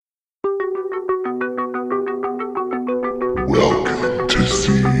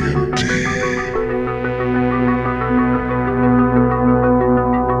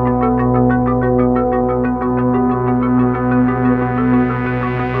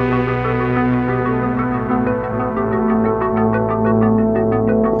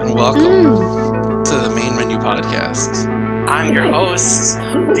Welcome to the Main Menu Podcast. I'm your host,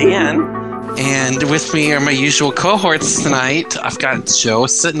 Dan. And with me are my usual cohorts tonight. I've got Joe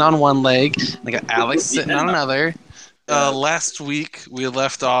sitting on one leg, and I got Alex sitting on another. Last week we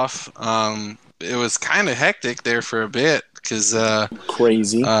left off. It was kind of hectic there for a bit because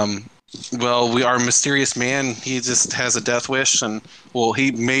crazy. Well, our mysterious man, he just has a death wish, and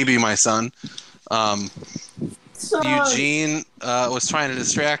he may be my son. Eugene was trying to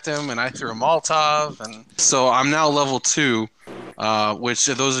distract him, and I threw a Molotov, and so I'm now level 2. Which,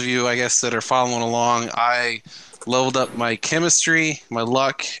 those of you, I guess, that are following along, I leveled up my chemistry, my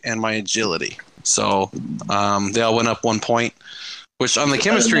luck, and my agility. So they all went up 1 point. Which, on the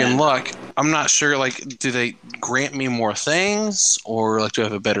chemistry and luck, I'm not sure, do they grant me more things? Or, do I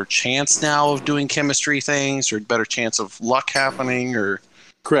have a better chance now of doing chemistry things? Or a better chance of luck happening? Or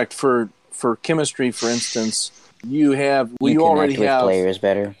correct. For chemistry, for instance, you already have players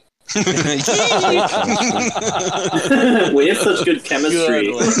better. We have such good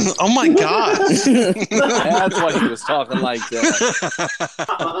chemistry. Oh my god. That's why he was talking like that.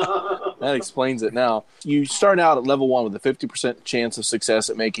 That explains it now. You start out at level 1 with a 50% chance of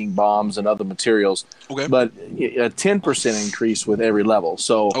success at making bombs and other materials. Okay. But a 10% increase with every level.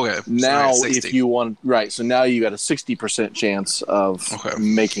 So now if you want, right, so now you got a 60% chance of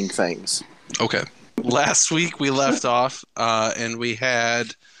making things. Okay. Last week we left off and we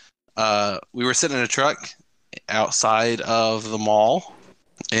had we were sitting in a truck outside of the mall,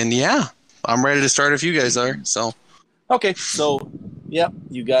 and I'm ready to start if you guys are. So, okay, so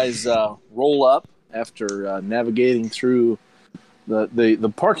you guys roll up after navigating through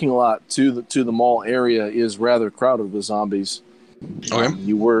the parking lot to the mall area is rather crowded with zombies. Okay,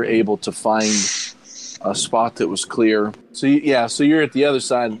 you were able to find a spot that was clear. So you're at the other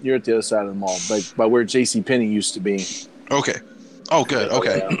side. You're at the other side of the mall, by where JCPenney used to be. Okay. Oh, good.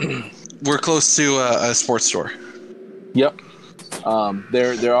 Okay. We're close to a sports store. Yep.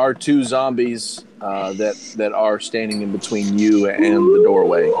 There are 2 zombies that are standing in between you and the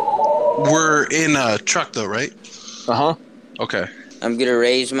doorway. We're in a truck, though, right? Uh-huh. Okay. I'm going to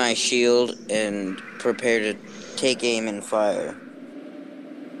raise my shield and prepare to take aim and fire.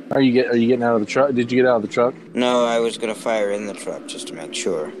 Are you getting out of the truck? Did you get out of the truck? No, I was going to fire in the truck just to make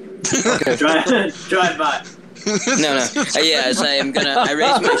sure. Okay. Drive by. No. Yes, I am gonna. I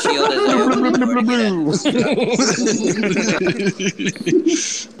raise my shield as I open the door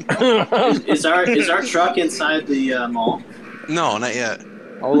to Is our truck inside the mall? No, not yet.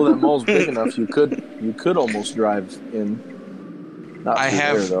 Although that mall's big enough, you could almost drive in. Not I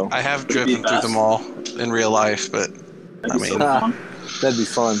have driven through the mall in real life, but that'd be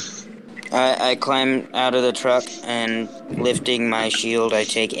fun. I climb out of the truck and lifting my shield, I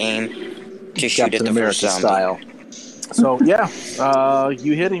take aim. To shoot Captain at the America first style. So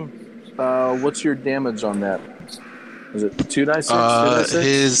you hit him. What's your damage on that? Is it 2d6? It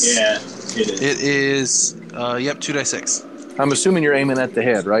is. It is. 2d6. I'm assuming you're aiming at the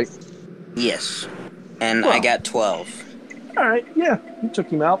head, right? Yes. And I got 12. All right, you took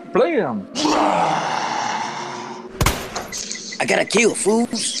him out. Blam! I got a kill,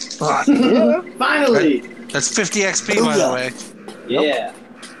 fools. Finally! That's 50 XP, by the way. Yeah.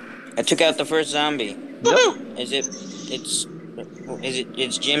 I took out the first zombie. Woohoo!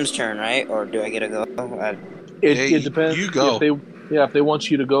 It's Jim's turn, right? Or do I get to go? It depends. You go. If they want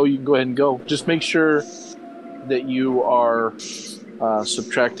you to go, you can go ahead and go. Just make sure that you are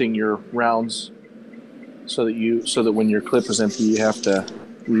subtracting your rounds so that when your clip is empty, you have to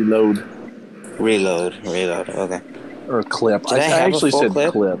reload. Reload. Okay. Or clip. Did I actually said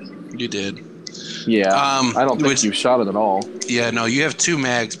clip? You did. Yeah. I don't think you shot it at all. Yeah, no, you have 2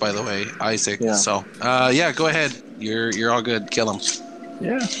 mags, by the way, Isaac. Yeah. So, go ahead. You're all good. Kill him.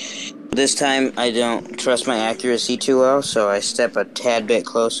 Yeah. This time, I don't trust my accuracy too well, so I step a tad bit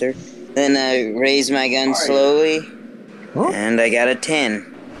closer. Then I raise my gun slowly, and I got a 10.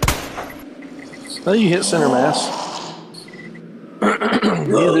 Well, you hit center mass.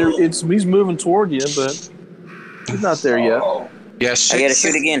 He's moving toward you, but he's not there yet. Yes. I gotta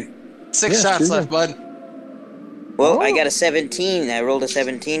shoot again. 6 shots left, bud. Well, I got a 17. I rolled a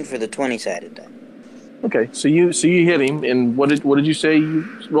 17 for the 20-sided die. Okay, so you hit him, and what did you say you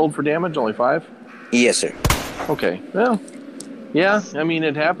rolled for damage? Only 5? Yes, sir. Okay, well, yeah. I mean,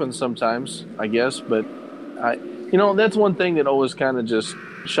 it happens sometimes, I guess, but that's one thing that always kind of just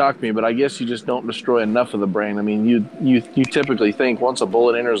shocked me. But I guess you just don't destroy enough of the brain. I mean, you typically think once a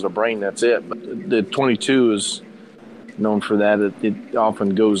bullet enters the brain, that's it. But the 22 is known for that. It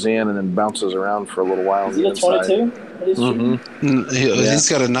often goes in and then bounces around for a little while. Is he a 22? Mm-hmm. He's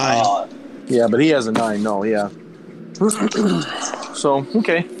got a 9. Yeah, but he has a 9. No, yeah. So,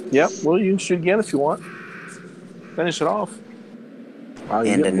 okay. Yep. Well, you can shoot again if you want. Finish it off. Wow,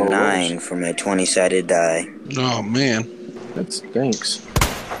 And a getting low 9 rolls. for my 20-sided die. Oh man. That stinks.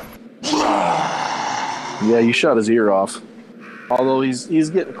 Yeah, you shot his ear off. Although he's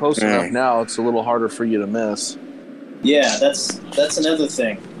getting close enough now, it's a little harder for you to miss. Yeah, that's another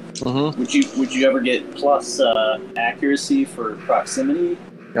thing. Mm-hmm. Would you ever get plus accuracy for proximity?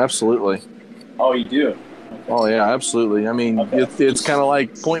 Absolutely. Oh, you do. Oh yeah, absolutely. I mean, Okay. it's kind of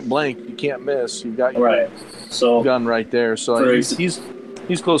like point blank. You can't miss. You got your Right. So gun right there. So For he's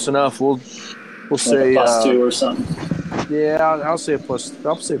close enough. We'll like say a plus 2 or something. Yeah, I'll say plus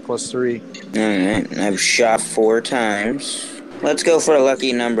 3. Alright, I've shot 4 times. Let's go for a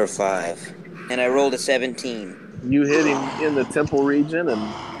lucky number 5. And I rolled a 17. You hit him in the temple region, and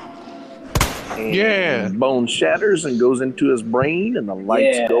Yeah. bone shatters and goes into his brain, and the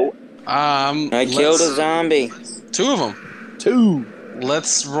lights Yeah. go. I killed a zombie. 2 of them. 2.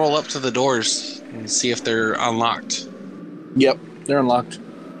 Let's roll up to the doors and see if they're unlocked. Yep, they're unlocked.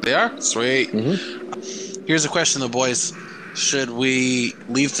 They are? Sweet. Mm-hmm. Here's a question, though, boys. Should we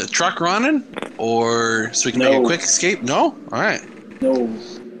leave the truck running, or so we can make a quick escape? No. All right. No.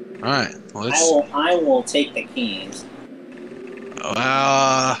 All right. Well, I will take the keys.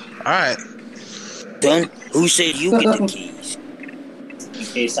 all right. Done? Who said you get the keys? In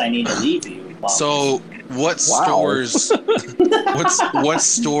case I need to leave you. So, what stores? what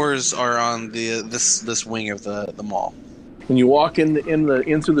stores are on this wing of the mall? When you walk in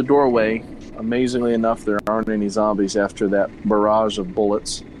through the doorway, amazingly enough, there aren't any zombies after that barrage of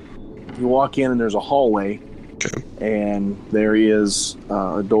bullets. You walk in and there's a hallway, and there is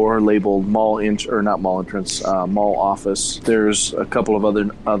a door labeled mall office. There's a couple of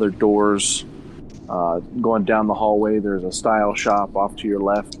other doors. Going down the hallway, there's a style shop off to your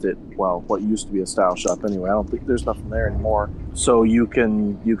left. What used to be a style shop anyway. I don't think there's nothing there anymore. So you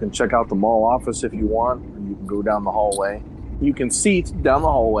can check out the mall office if you want, or you can go down the hallway. You can see down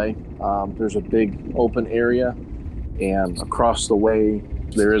the hallway. There's a big open area, and across the way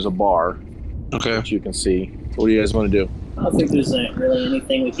there is a bar. Okay. That you can see. What do you guys want to do? I don't think there's really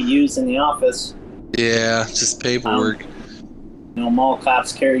anything we could use in the office. Yeah, just paperwork. Mall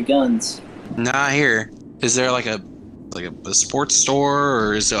cops carry guns. Not here. Is there like a sports store,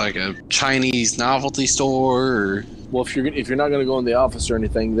 or is there like a Chinese novelty store? Or... Well, if you're not going to go in the office or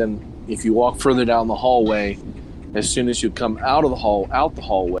anything, then if you walk further down the hallway, as soon as you come out the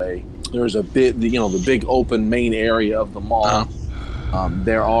hallway, there's a bit, the big open main area of the mall.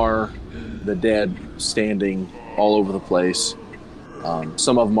 There are the dead standing all over the place.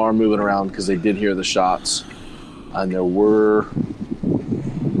 Some of them are moving around because they did hear the shots, and there were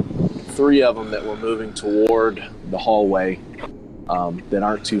 3 of them that were moving toward the hallway that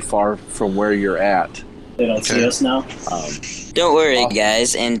aren't too far from where you're at. They don't see us now? Don't worry,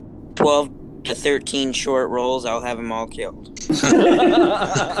 guys. In 12 to 13 short rolls, I'll have them all killed.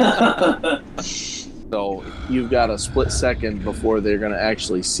 So you've got a split second before they're going to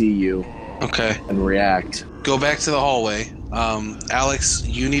actually see you and react. Go back to the hallway. Alex,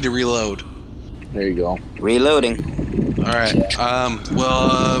 you need to reload. There you go. Reloading. All right.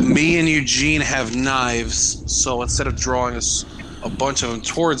 Me and Eugene have knives, so instead of drawing us a bunch of them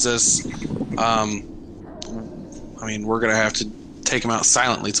towards us, we're gonna have to take them out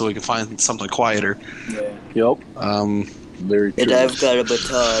silently so we can find something quieter. Yeah. Yep. Very true. And I've got a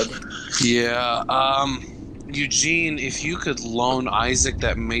batard. Yeah. Eugene, if you could loan Isaac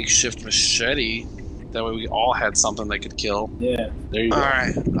that makeshift machete, that way we all had something they could kill. Yeah. There you go. All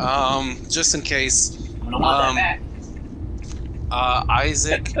right. Just in case. I don't want that back.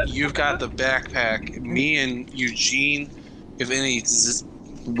 Isaac, you've got the backpack. Me and Eugene, if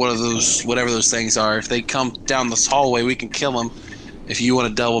whatever those things are, if they come down this hallway, we can kill them. If you want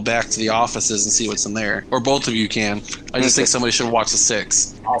to double back to the offices and see what's in there, or both of you can. I just think somebody should watch the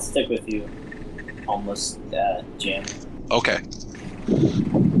 6. I'll stick with you, homeless Jim. Okay.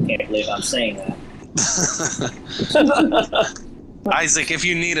 Can't believe I'm saying that. Isaac, if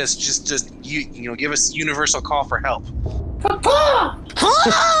you need us, just give us universal call for help.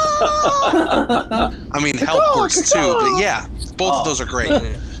 I mean, help works too, but yeah, both of those are great.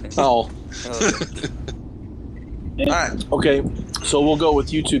 Oh. All right. Okay, so we'll go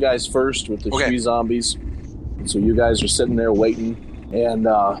with you 2 guys first with the 3 zombies. And so you guys are sitting there waiting, and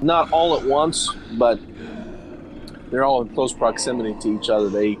not all at once, but they're all in close proximity to each other.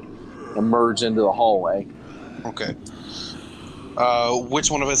 They emerge into the hallway. Okay. Which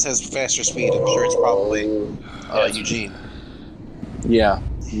one of us has faster speed? I'm sure it's probably Eugene. Yeah,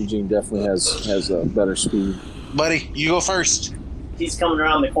 Eugene definitely has a better speed. Buddy, you go first. He's coming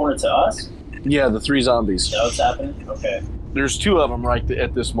around the corner to us? Yeah, the 3 zombies. You know what's happening? Okay. There's two of them right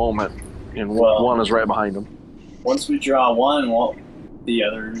at this moment, and Well- one is right behind them. Once we draw one, won't the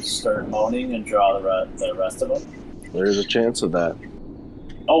others start moaning and draw the rest of them? There's a chance of that.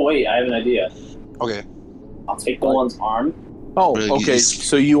 Oh wait, I have an idea. Okay. I'll take the one's arm Oh, Really, okay. he's-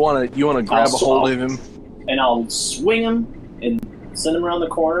 So you want to grab a hold of him? and I'll swing him and send him around the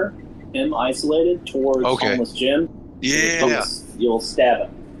corner, him isolated towards Okay. homeless Jim. Yeah. You'll stab him.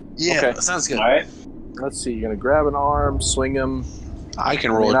 Yeah. Okay. That sounds good. All right. Let's see. You're gonna grab an arm, swing him. I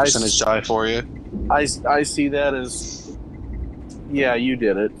can roll I mean, a percentage die for you. I see that as. Yeah, you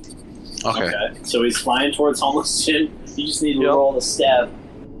did it. Okay. So he's flying towards homeless Jim. You just need to Yep. roll the stab.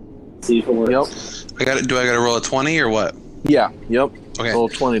 See if it works. Yep. Do I got to roll a 20 or what? Yeah. Yep. Okay. Roll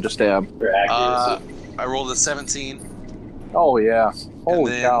 20 to stab. For accuracy. I rolled a 17. Oh yeah.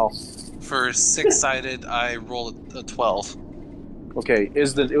 Holy then- cow. For 6-sided, I rolled a 12. Okay.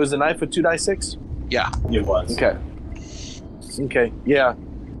 It was the knife with 2d6? Yeah. It was. Okay. Okay. Yeah.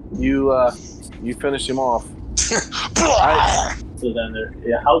 You finish him off. So then,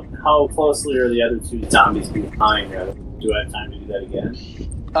 how closely are the other two zombies behind? Do I have time to do that again?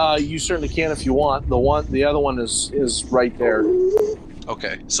 You certainly can if you want. The other one is right there.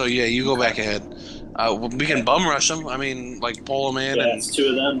 Okay. So yeah, you go back ahead. We can bum rush them. I mean, like pull them in, Yeah, and it's two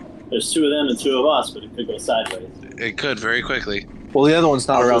of them. There's two of them and two of us, but it could go sideways. it could very quickly. Well, the other one's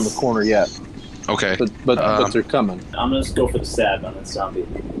not around the corner yet, Okay. but they're coming. I'm gonna just go for the stab on this zombie.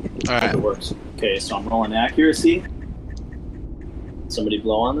 All If right. it works. Okay, so I'm rolling accuracy. Somebody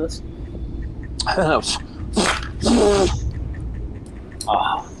blow on this.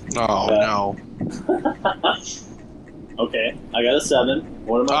 Ah. Oh no. Okay, I got a 7.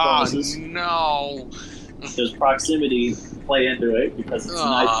 One of my Oh bonuses. no. Does proximity play into it because it's a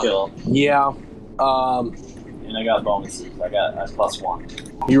Ah. knife kill, Yeah. and I got bonuses. I got +1.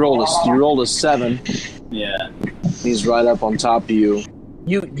 You rolled a 7. Yeah. He's right up on top of you.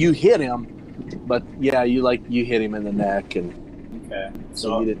 You hit him, but yeah, you hit him in the neck, and Okay. so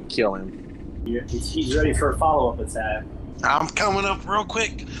So you didn't kill him. he's ready for a follow-up attack. I'm coming up real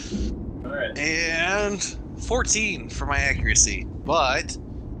quick. All right. And 14 for my accuracy. But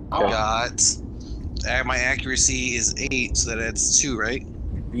I Okay. got my accuracy is 8, so that adds 2, right?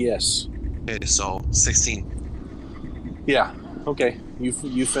 Yes. Okay, so 16. Yeah. Okay. You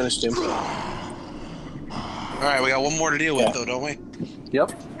finished him. All right, we got one more to deal with, Okay. though, don't we?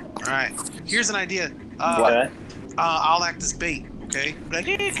 Yep. All right. Here's an idea. Okay. I'll act as bait. Okay. Like,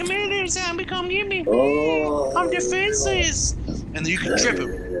 hey, come here, little zombie, come get me. Oh. I'm defenseless. And then you can trip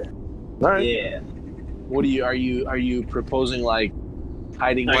him. All right. Yeah. What are you proposing, like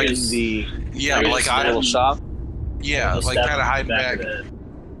hiding I in guess- the Yeah, I like guess little I, shop? yeah, I'll like stab kind of him hiding back. of the head.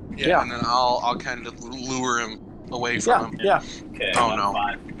 Yeah, and then I'll kind of lure him away Yeah. from him. Yeah. Okay. Oh, I got no.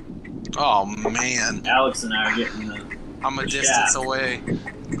 5. Oh man, Alex and I are getting the. I'm a The distance shaft. away.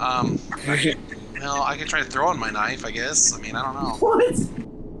 Well, I could try to throw in my knife, I guess. I mean, I don't know. What?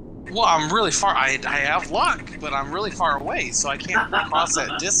 Well, I'm really far. I have luck, but I'm really far away, so I can't cross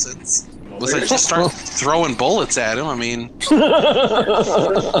that distance. Unless I just start throwing bullets at him. I mean,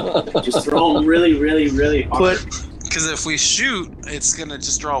 Just throw them really, really, really hard. because if we shoot, it's gonna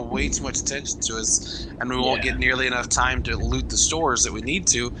just draw way too much attention to us, and we won't Yeah. get nearly enough time to loot the stores that we need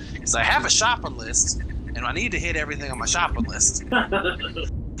to. Because I have a shopping list, and I need to hit everything on my shopping list.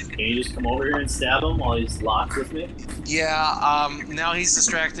 Can you just come over here and stab him while he's locked with me? Yeah. Now he's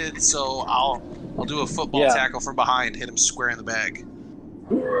distracted, so I'll do a football Yeah. tackle from behind, hit him square in the bag,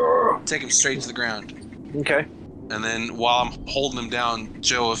 take him straight to the ground. Okay. And then while I'm holding him down,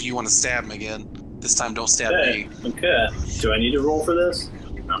 Joe, if you want to stab him again, this time don't stab Okay. me. Okay. Do I need to roll for this?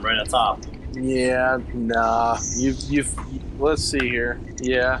 I'm right on top. Yeah. Nah. You've. Let's see here.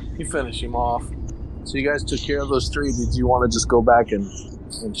 Yeah. You finish him off. So you guys took care of those 3. Did you want to just go back and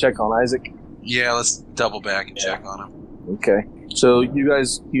check on Isaac? Yeah, let's double back and check on him. Okay. So you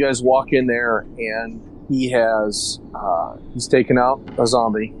guys walk in there, and he's taken out a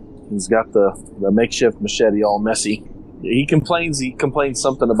zombie. He's got the makeshift machete all messy. He complains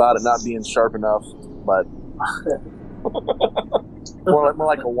something about it not being sharp enough, but more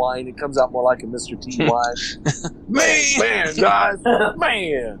like a whine. It comes out more like a Mr. T whine. Man, guys,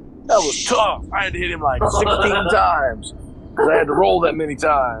 man, that was tough. I had to hit him like 16 times. 'Cause I had to roll that many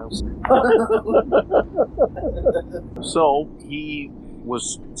times. So he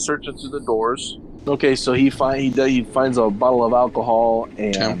was searching through the doors. Okay, so he finds a bottle of alcohol,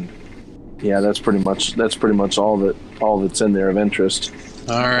 and yeah, that's pretty much all that's in there of interest.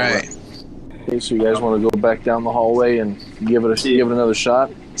 All right. Okay, so you guys want to go back down the hallway and give it another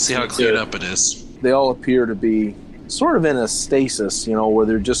shot? See how cleared up it is. They all appear to be sort of in a stasis, where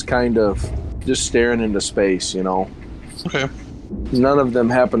they're just kind of just staring into space, Okay. None of them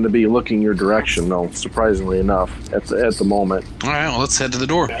happen to be looking your direction, though. Surprisingly enough, at the moment. All right. Well, let's head to the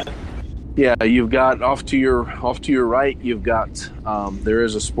door. Okay. Yeah, you've got off to your right. You've got there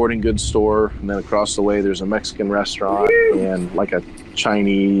is a sporting goods store, and then across the way there's a Mexican restaurant and like a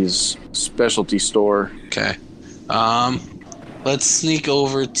Chinese specialty store. Okay. Let's sneak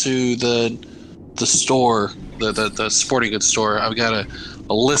over to the store, the sporting goods store. I've got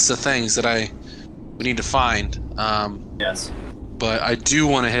a list of things that we need to find. Yes. But I do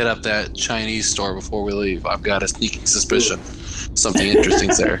want to hit up that Chinese store before we leave. I've got a sneaking suspicion something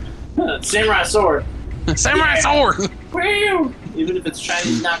interesting's there. Samurai sword. Samurai sword. Woo! Even if it's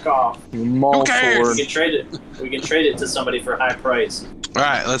Chinese knockoff, Mall cares? sword. we can trade it. We can trade it to somebody for high price. All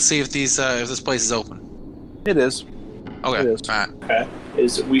right. Let's see if this place is open. It is. Okay. It is. All right. Okay.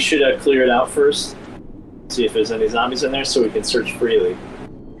 We should clear it out first. See if there's any zombies in there, so we can search freely.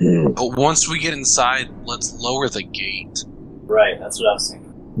 But once we get inside, let's lower the gate. Right. That's what I was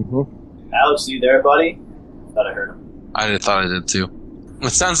thinking. Mm-hmm. Alex, you there, buddy? Thought I heard him. I thought I did too. It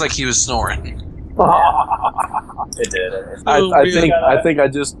sounds like he was snoring. It did. I think I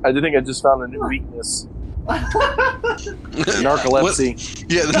just found a new weakness. Narcolepsy.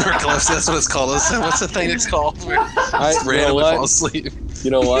 Yeah, the narcolepsy. That's what it's called. What's the thing it's called? Where just You know randomly what? fall asleep.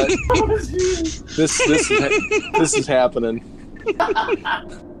 You know what? This is happening.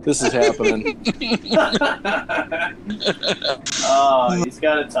 This is happening. Oh, he's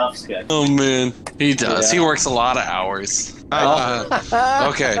got a tough schedule. Oh man, he does. Yeah. He works a lot of hours.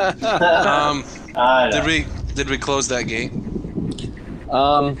 Okay. Did we close that gate?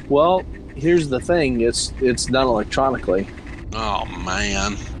 Well, here's the thing. It's done electronically, Oh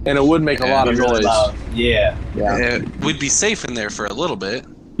man. and it would make a lot of Really noise. loud. Yeah. Yeah, We'd be safe in there for a little bit.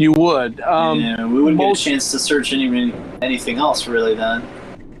 you would. Yeah, we wouldn't most- get a chance to search anything else really then.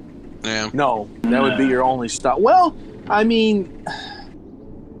 Yeah. No, that would be your only stop. Well, I mean,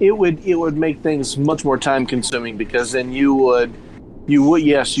 it would make things much more time consuming because then you would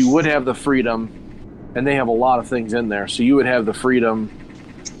have the freedom, and they have a lot of things in there, so you would have the freedom,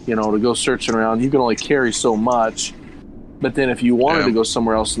 to go searching around. You can only carry so much, but then if you wanted to go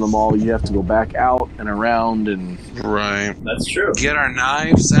somewhere else in the mall, you have to go back out and around and. Right. That's true. Get our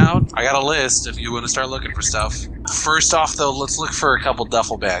knives out. I got a list if you want to start looking for stuff. First off, though, let's look for a couple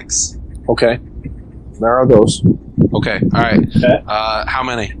duffel bags. Okay, there are those. Okay. All right. Okay. How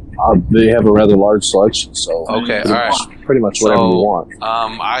many? They have a rather large selection, so Okay. All right. pretty much whatever you want.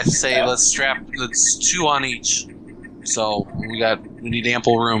 I say let's 2 on each. So we need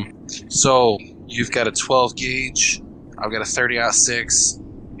ample room. So you've got a 12 gauge. I've got a 30-06,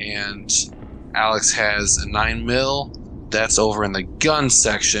 and Alex has a 9mm. That's over in the gun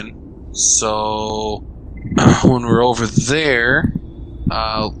section. So when we're over there,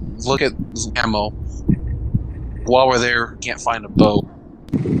 look at ammo. While we're there, can't find a bow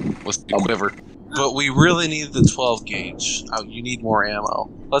with the quiver. But we really need the 12 gauge. You need more ammo.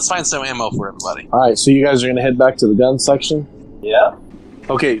 Let's find some ammo for everybody. All right, so you guys are going to head back to the gun section. Yeah.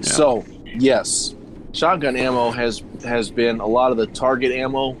 Okay, so yes, shotgun ammo has been a lot of the target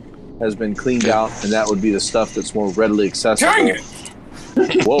ammo has been cleaned out, and that would be the stuff that's more readily accessible. Dang it!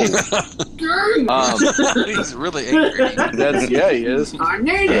 Whoa! He's really angry. He is. I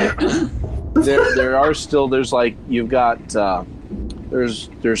need it. There's like you've got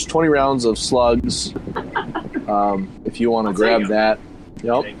there's 20 rounds of slugs. If you want to grab that,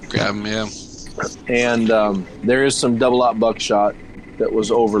 yep. Grab him, yeah. And there is some double-aught buckshot that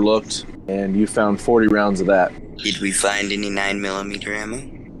was overlooked, and you found 40 rounds of that. Did we find any 9mm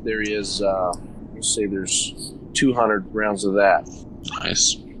ammo? There is, let's say there's 200 rounds of that.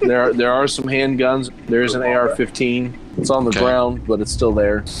 Nice. There are some handguns. There is an AR-15. It's on the ground, but it's still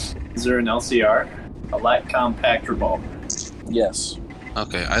there. Is there an LCR? A light compact revolver. Yes.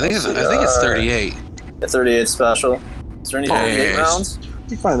 Okay, I think it's 38. A 38 special. Is there any 38 rounds?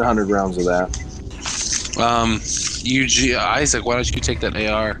 You find 100 rounds of that. Isaac, why don't you take that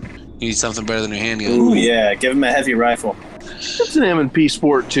AR? You need something better than your handgun. Ooh, yeah. Give him a heavy rifle. It's an M&P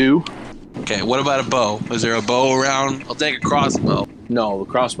Sport 2. Okay, what about a bow? Is there a bow around? I'll take a crossbow. No, the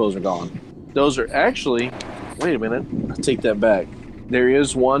crossbows are gone. Those are actually... Wait a minute. I'll take that back. There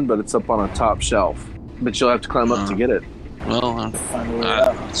is one, but it's up on a top shelf. But you'll have to climb up to get it. Well,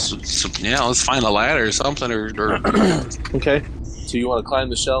 yeah, let's find a ladder or something. Or Okay. So you want to climb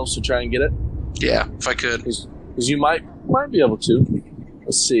the shelves to try and get it? yeah, if I could. Because you might be able to.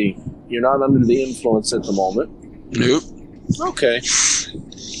 Let's see. You're not under the influence at the moment. Nope. Okay.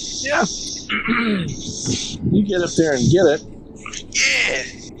 Yeah. You get up there and get it.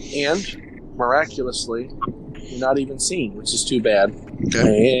 Yeah. And, miraculously, you're not even seen, which is too bad.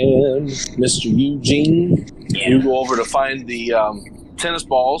 And Mr. Eugene, you go over to find the tennis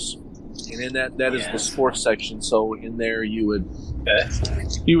balls, and in that is the sports section. So in there you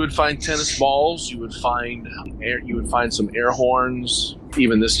would find tennis balls. You would find some air horns.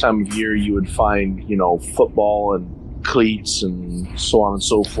 Even this time of year, you would find football and cleats and so on and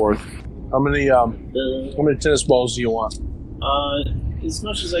so forth. How many tennis balls do you want? As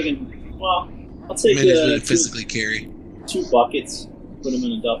much as I can. Well, I'll take physically carry 2 buckets. Put them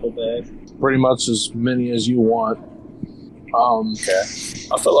in a duffel bag. Pretty much as many as you want. Okay.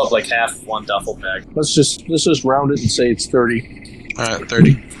 I'll fill up like half one duffel bag. Let's just round it and say it's 30. All right,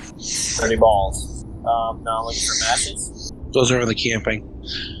 30. 30 balls. Now I'm looking for matches. Those are for the camping.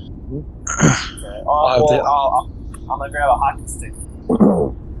 Okay. I'm gonna grab a hockey stick.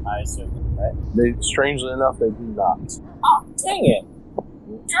 I assume, right? Strangely enough, they do not. Oh, dang it!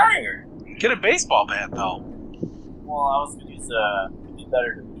 Dang it! Get a baseball bat, though. Well, I was gonna use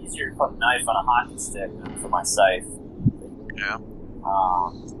easier to put a knife on a hockey stick than for my scythe. Yeah.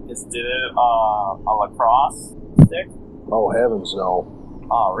 Is it a lacrosse stick? Oh heavens, no!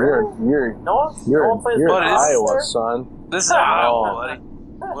 Oh, really? No one plays you're in lacrosse Iowa, there? son. This is Iowa, buddy.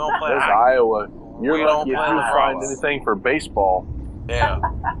 We don't play There's hockey. Iowa. You're We don't lucky if play you find lacrosse. anything for baseball. Yeah.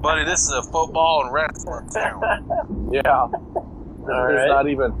 Buddy, this is a football and wrestling town. Yeah. There's not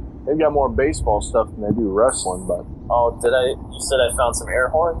even. They've got more baseball stuff than they do wrestling, but Oh, you said I found some air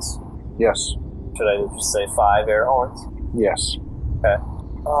horns? yes, Should I just say 5 air horns? yes. Okay.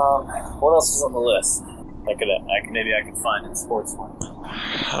 What else is on the list? Maybe I could find in sportswear.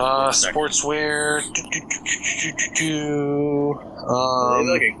 Sportswear.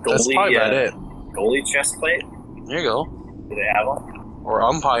 Like a That's goalie, probably about it. Goalie chest plate? There you go. Do they have one? Or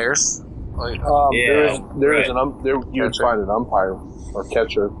umpires. Like, There is you would Catcher. find an umpire or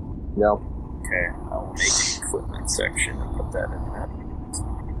catcher. Yeah. Okay, I will make an equipment section and put that in there.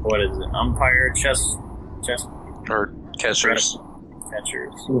 What is it? Umpire chest or catchers.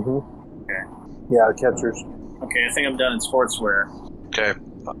 catchers. Mm-hmm. Okay. Yeah, catchers. Okay, I think I'm done in sportswear. Okay.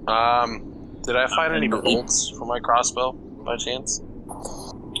 Did I find any bolts for my crossbow by chance?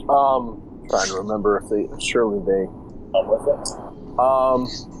 Trying to remember if they. Surely they. I'm with it.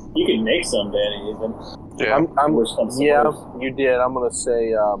 You can make some, Danny. Even. Yeah. Yeah, you did. I'm gonna say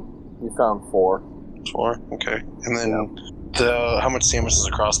you found 4. 4. Okay. And then how much damage does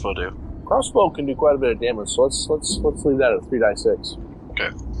a crossbow do? Crossbow can do quite a bit of damage, so let's leave that at 3d6. Okay.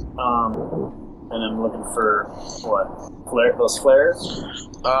 And I'm looking for what? Those flares?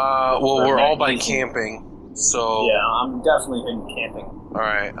 Well, Or we're all by magnesium. camping, so Yeah, I'm definitely in camping. all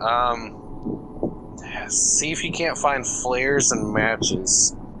right. See if you can't find flares and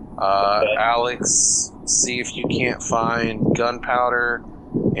matches. Okay. Alex, see if you can't find gunpowder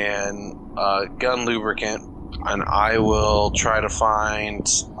and gun lubricant, and I will try to find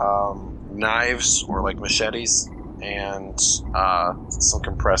knives or like machetes and some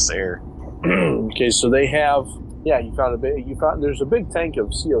compressed air. Okay, so they have. Yeah, you found there's a big tank of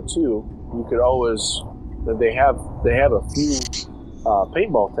CO2. You could always. They have a few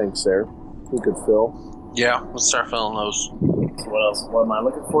paintball tanks there. You could fill. Yeah, let's start filling those. So what else? What am I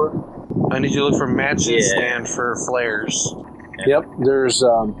looking for? I need you to look for matches Yeah. and for flares. Yep, there's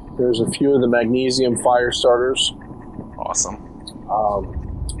a few of the magnesium fire starters. Awesome.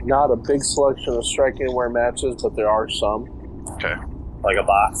 Not a big selection of strike anywhere matches, but there are some. Okay. Like a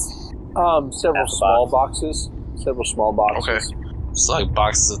box? Several Half a small box. boxes. Several small boxes. It's like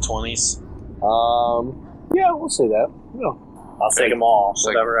boxes of 20s. Yeah, we'll say that. Yeah, I'll take them all. It's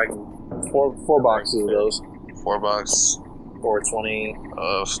like- Whatever I can. four boxes of those. 4 bucks 420.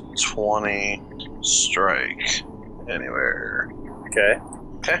 of 20 strike anywhere. Okay.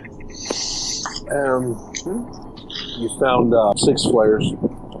 Okay. You found 6 flares.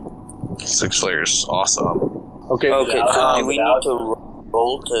 6 flares. Awesome. Okay. Okay, so do we without- need to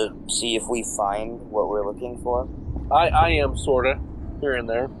roll to see if we find what we're looking for? I am sorta here and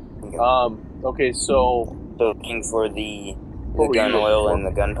there. Okay, so So looking for the What were you gun looking oil for? and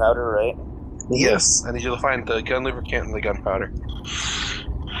the gunpowder, right? Yes, I need you to find the gun lubricant and the gunpowder.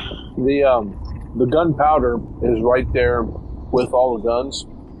 the gunpowder is right there with all the guns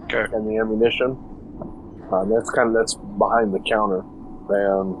Okay. and the ammunition. That's behind the counter,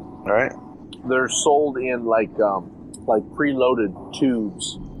 and All right. they're sold in like preloaded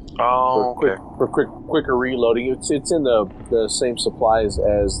tubes Oh, okay. for quicker reloading. It's in the same supplies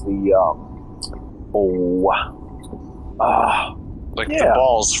as the Like yeah. the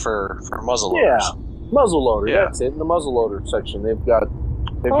balls for muzzle yeah, loaders. muzzle loader. Yeah. That's it. In the muzzle loader section, they've got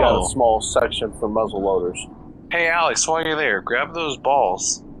a small section for muzzle loaders. Hey, Alex, while you're there, grab those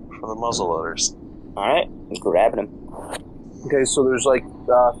balls for the muzzle loaders. Alright, grabbing them. Okay, so there's like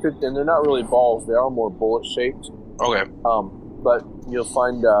 50, and they're not really balls; they are more bullet shaped. Okay. But you'll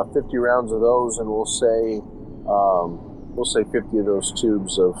find 50 rounds of those, and we'll say 50 of those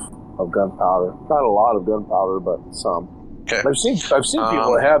tubes of gunpowder. Not a lot of gunpowder, but some. Okay. I've seen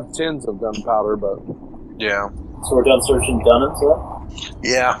people that have tins of gunpowder, but Yeah. So we're done searching Dunham's then?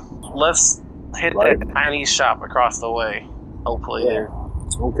 Yeah. Let's hit Right. that tiny shop across the way. Hopefully there.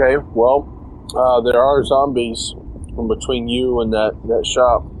 okay. Well, there are zombies from between you and that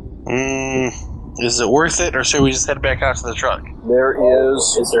shop. Is it worth it, or should we just head back out to the truck? There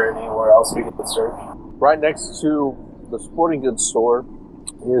is Is there anywhere else we could search? right next to the sporting goods store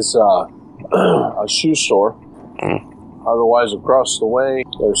is a shoe store. Otherwise, across the way,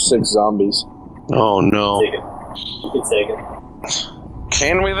 there's 6 zombies. Oh no! Take it. We could take it.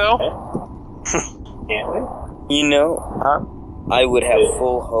 Can we though? Can't we? You know, I would have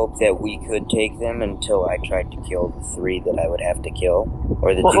full hope that we could take them until I tried to kill the 3 that I would have to kill,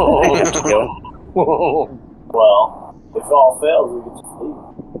 or the 2 that I have to kill. Well, if all fails, we could just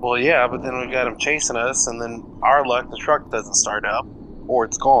leave. Well, yeah, but then we've got them chasing us, and then our luck, the truck doesn't start up, or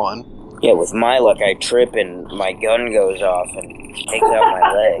it's gone. Yeah, with my luck, I trip and my gun goes off and takes out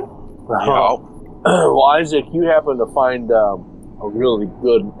my leg. Well, Isaac, you happen to find a really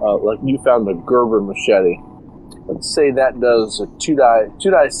good, you found a Gerber machete. Let's say that does a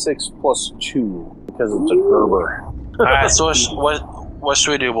 2d6 plus 2 because it's a Gerber. Alright, so what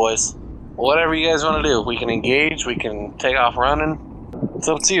should we do, boys? Whatever you guys want to do. We can engage, we can take off running. It's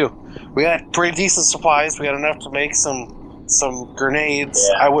up to you. We got pretty decent supplies. We got enough to make some grenades.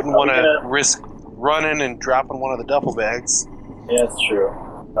 Yeah. I wouldn't want to gonna- risk running and dropping one of the duffel bags. Yeah, that's true.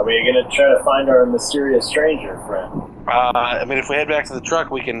 Are we going to try to find our mysterious stranger friend? I mean, if we head back to the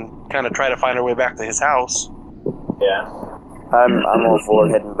truck, we can kind of try to find our way back to his house. Yeah. I'm all for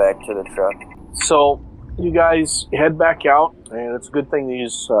heading back to the truck. So you guys head back out, and it's a good thing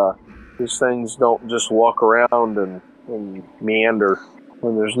these things don't just walk around and meander.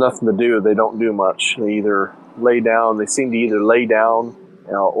 When there's nothing to do, they don't do much. They either lay down. They seem to either lay down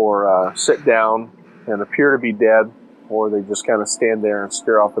or sit down and appear to be dead, or they just kind of stand there and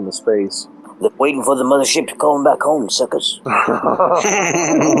stare off into space. They're waiting for the mothership to call them back home, suckers.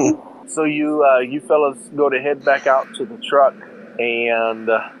 So you fellas go to head back out to the truck, and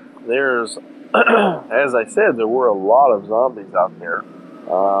there's, as I said, there were a lot of zombies out there.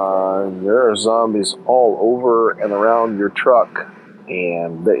 There are zombies all over and around your truck,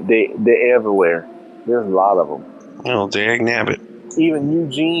 and they're everywhere. There's a lot of them. Oh, dag nabbit. Even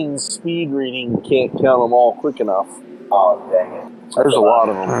Eugene's speed reading can't count them all quick enough. Oh, dang it. There's a lot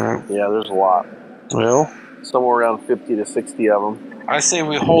of them. Alright. Yeah, there's a lot. Well, Somewhere around 50 to 60 of them. I say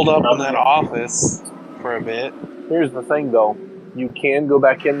we hold up in that office for a bit. Here's the thing, though. You can go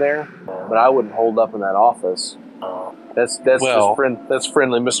back in there, but I wouldn't hold up in that office. That's Well- that's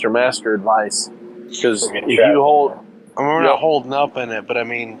friendly Mr. Master advice. Because We're if getting trapped. you hold, I mean, we're Yep. not holding up in it, but I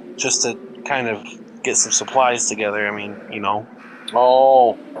mean, just to kind of get some supplies together. I mean,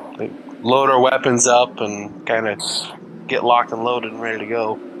 load our weapons up and kind of get locked and loaded and ready to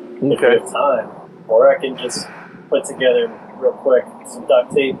go. If we okay. have time. Or I can just put together real quick some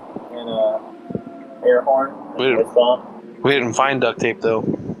duct tape and a air horn and Wait. a voice bomb. we didn't find duct tape though.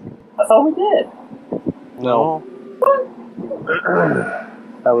 I thought we did. No.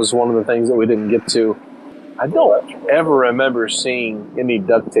 That was one of the things that we didn't get to. I don't ever remember seeing any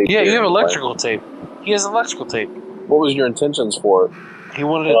duct tape. Yeah, here you have anyway. electrical tape. He has electrical tape. What was your intentions for it? He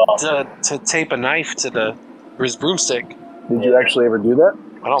wanted Well- to tape a knife to his broomstick. Did you actually ever do that?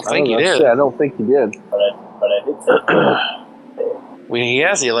 I don't think he know. did. I don't think you did. But I did take it. I mean, he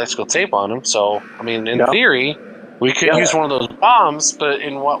has the electrical tape on him, so I mean, in Yeah. theory, we could Yeah. use one of those bombs. But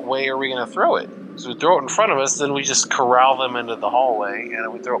in what way are we going to throw it? So we throw it in front of us, then we just corral them into the hallway, and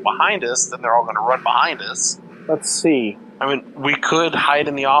if we throw it behind us, then they're all going to run behind us. Let's see. I mean, we could hide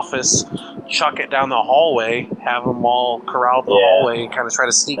in the office, chuck it down the hallway, have them all corralled in the Yeah. hallway, and kind of try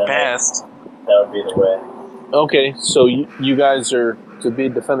to sneak That past. That would be the way. Okay, so you guys are, to be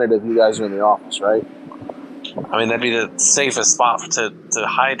definitive, you guys are in the office, right? I mean, that'd be the safest spot to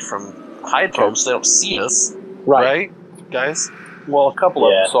hide from so they don't see us, right, guys? Well, a couple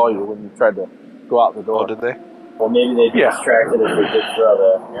of Yeah. them saw you when you tried to go out the door. Oh, did they? Well, maybe they'd be Yeah. distracted if we did throw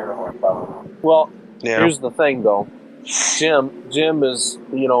the air horn bomb. Well, Yeah. here's the thing, though. Jim is,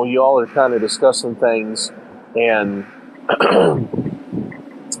 you all are kind of discussing things, and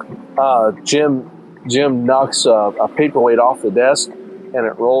Jim knocks a paperweight off the desk, and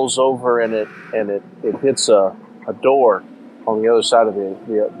it rolls over, and it hits a door on the other side of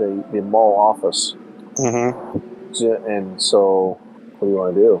the mall office. Mm-hmm. And so What do you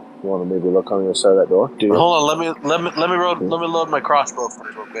want to do? You want to maybe look on the other side of that door? Do you? Hold on, let me load my crossbow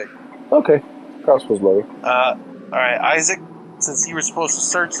first real quick. Okay. Crossbow's loaded. All right, Isaac. Since you were supposed to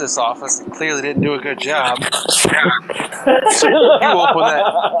search this office and clearly didn't do a good job, you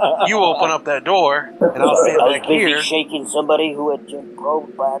open up that door, and I'll stand back here. Shaking somebody who had been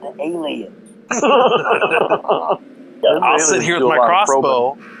probed by the alien. I'll sit here with my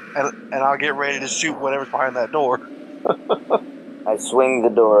crossbow, and I'll get ready to shoot whatever's behind that door. I swing the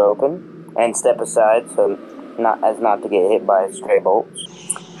door open and step aside so not to get hit by stray bolts.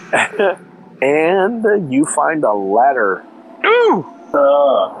 And you find a ladder. Ooh!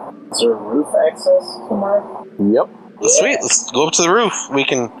 Is there roof access somewhere? Yep. Yeah. Sweet, let's go up to the roof. We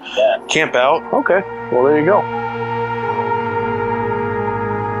can camp out. Okay. Well, there you go.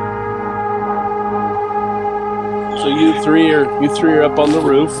 So you three are up on the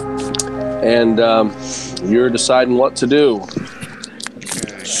roof, and you're deciding what to do.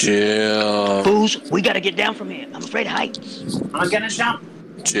 Jim. Fools, we gotta get down from here. I'm afraid of heights. I'm gonna jump.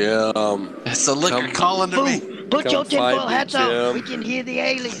 Jim. It's the liquor calling to me. Put your tinfoil hats on. Jim. We can hear the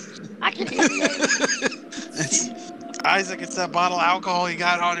aliens. I can hear the aliens. Isaac, it's that bottle of alcohol you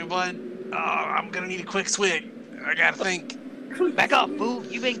got on your bud. I'm gonna need a quick swig. I gotta think. Back off, fool.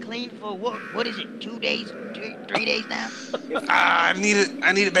 You've been clean for what is it, 2 days, 3 days now? I need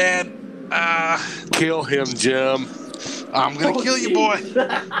it bad. Kill him, Jim. I'm gonna kill you, boy.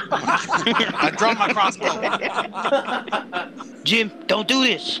 I dropped my crossbow. Jim, don't do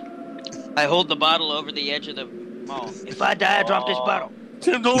this. I hold the bottle over the edge of the mall. If I die, I drop this bottle.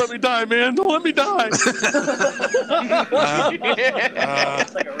 Jim, don't let me die, man. Don't let me die. It's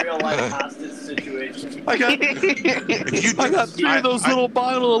like a real life hostage situation. I got 3 of those little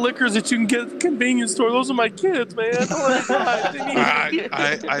bottle of liquors that you can get at the convenience store. Those are my kids, man. Don't let me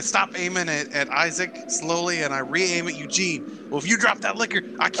die. I stop aiming at Isaac slowly, and I re-aim at Eugene. Well, if you drop that liquor,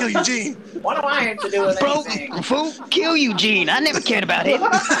 I kill Eugene. What do I have to do with anything? Bro, fool, kill Eugene. I never cared about him.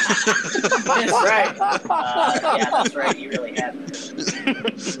 That's right. Yeah, that's right. You really haven't.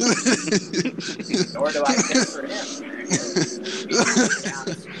 Nor do I care for him.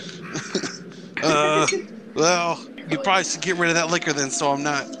 Well, you probably should get rid of that liquor then, so I'm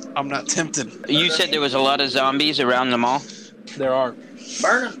not tempted. You said there was a lot of zombies around the mall? There are.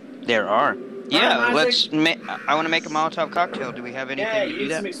 Burn him. There are. Yeah, Isaac. let's I want to make a Molotov cocktail. Do we have anything Yeah, to you do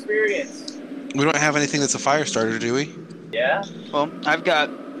need that? some experience. We don't have anything that's a fire starter, do we? Yeah. Well, I've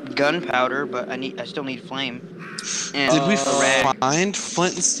got gunpowder, but I still need flame. And Did we a rag. find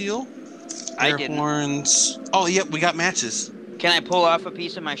flint and steel? I Air didn't. horns. Oh, yep, we got matches. Can I pull off a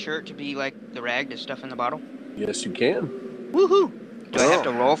piece of my shirt to be like the rag to stuff in the bottle? Yes, you can. Woohoo! Do I have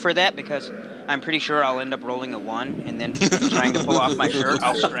to roll for that? Because I'm pretty sure I'll end up rolling a 1, and then trying to pull off my shirt,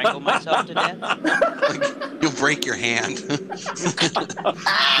 I'll strangle myself to death. You'll break your hand.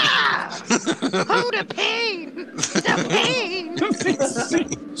 Ah! Oh, the pain! The pain!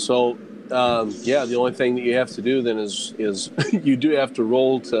 So, the only thing that you have to do then is you do have to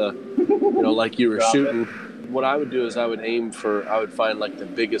roll to, like you were Drop shooting. What I would do is I would find like the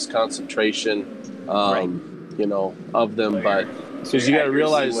biggest concentration, of them, but because you got to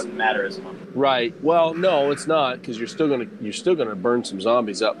realize wouldn't matter as much. Right. Well, no, it's not, because you're still gonna burn some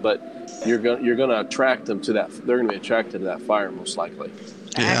zombies up, but you're gonna attract them to that. They're gonna be attracted to that fire most likely.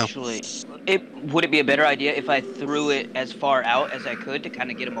 Yeah. Actually, would it be a better idea if I threw it as far out as I could to kind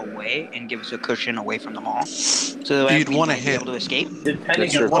of get them away and give us a cushion away from the mall, so that You'd we wanna might be hit- able to escape? Depending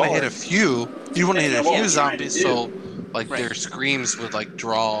That's your on want what to hit a few. You want to hit a What few we're trying to zombies, do. so like Right. their screams would like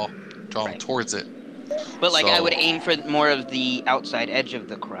draw them Right. towards it. But like I So- would aim for more of the outside edge of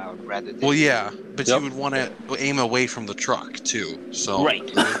the crowd rather than. Well, yeah, but Yep. you would want to aim away from the truck too. So Right.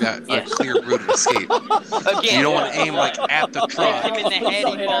 you've got Yes. a clear route of escape. Again, You don't want to aim like at the hit truck. him in the head.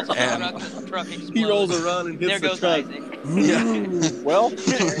 He falls off And- the truck explodes. He rolls around and hits There the goes truck. Isaac. Well,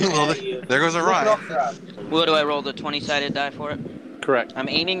 Well, there goes a ride. What do I roll? The 20-sided die for it? correct. I'm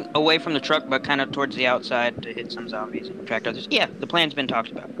aiming away from the truck, but kind of towards the outside to hit some zombies and attract others. Yeah, the plan's been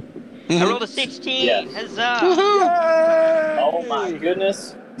talked about. I rolled a 16. Yes. Huzzah! Oh my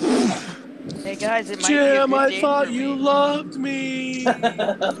goodness. Hey guys, it might be a Jim, good I day thought for you me. loved me.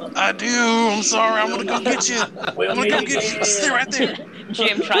 I do. I'm sorry. I'm gonna go get you. I'm gonna go get you. Stay right there.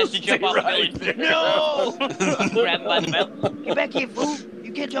 Jim tries to jump off the building. No! Grab him by the belt. Get back here, fool!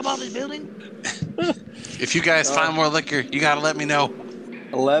 You can't jump off this building. If you guys find more liquor, you gotta let me know.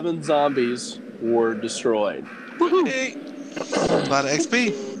 11 zombies were destroyed. Hey. A lot of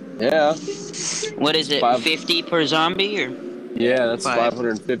XP. Yeah, What is it? 50 per zombie or? yeah, that's 5.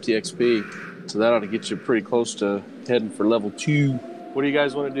 550 XP. So that ought to get you pretty close to heading for level 2. What do you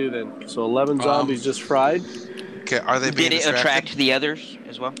guys want to do then? So 11 zombies just fried. Okay, are they being Did it distracted? attract the others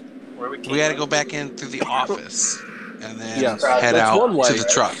as well? Where we We got to go back in through the office and then Yes, head that's out one way. to the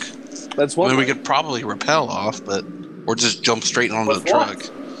truck. That's I one mean, we way. could probably rappel off, but or just jump straight onto With the truck.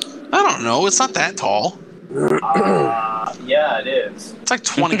 I don't know. It's not that tall. Yeah, it is. It's like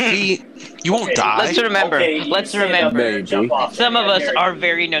 20 feet. You won't Okay, die. Let's remember. Okay, you let's stand up remember. there and jump off Some there. of us There are you go.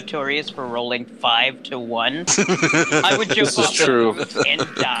 very notorious for rolling 5 to 1. I would jump This is off the true. roof and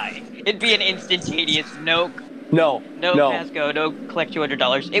die. It'd be an instantaneous no No. Pasco, no collect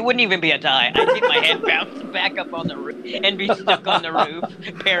 $200. It wouldn't even be a die. I'd get my head bounced back up on the roof and be stuck on the roof,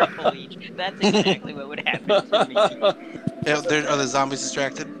 paraplegic. That's exactly what would happen to me. Are the zombies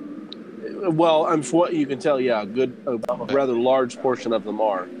distracted? Well, I'm from what you can tell, yeah, a rather large portion of them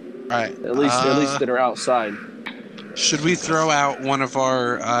are. All right. At least that are outside. Should we throw out one of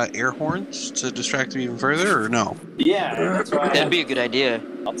our air horns to distract them even further, or no? Yeah, that's why That'd be a good idea.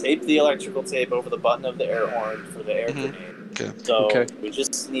 I'll tape the electrical tape over the button of the air horn for the air Mhm. grenade. Okay. So Okay. we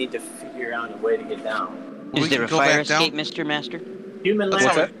just need to figure out a way to get down. We Is there can a go fire back down. escape, Mr. Master? Human That's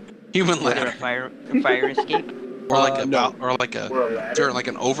ladder. not human Is there ladder, a fire escape? or like a no. or like a We're a ladder. like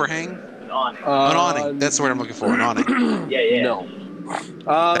an overhang, An awning. an awning. That's the word I'm looking for. An awning. Yeah. No.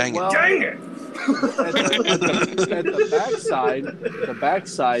 Dang it. Well, Dang it! at the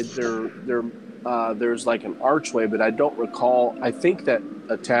backside, there's like an archway, but I don't recall. I think that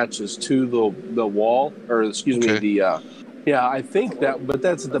attaches to the wall, or excuse me, Okay. yeah, I think that, but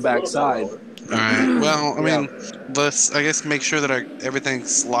that's at the backside. All right. Well, I mean, let's I guess make sure that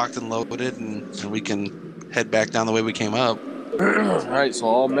everything's locked and loaded, and we can head back down the way we came up. All right, so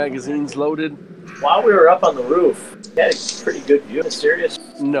all magazines loaded. While we were up on the roof, you had a pretty good view. Mysterious.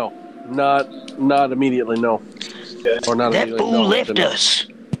 No, not immediately. No, or not That immediately. fool no, left no. us.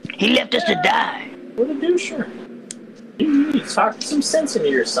 He left us to die. What a doucher. You need to talk some sense into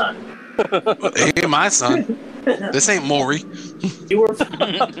your son. Hey, my son. This ain't Maury. You were.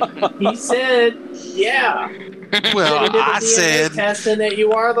 He said, "Yeah." Well, You did the I DNA said test and that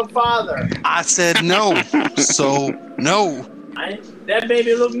you are the father. no. So no. That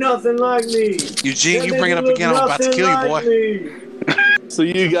baby look nothing like me. Eugene, That you bring it up baby again, I'm look about to nothing kill you, like boy. me. So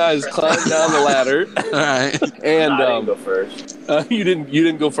you guys climbed down the ladder, All right. and I didn't go first. you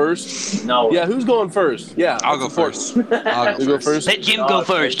didn't go first. No. Yeah, who's going first? Yeah, I'll go first. I'll You go first. Let Jim go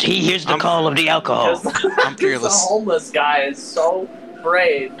first. He hears the call of the alcohol. I'm fearless. The homeless guy is so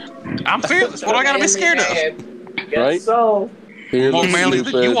brave. I'm fearless. What do I gotta be scared of? Guess Right? So Fearless, More manly than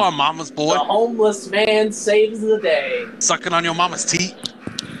stupid. you are, mama's boy. the homeless man saves the day. Sucking on your mama's teeth.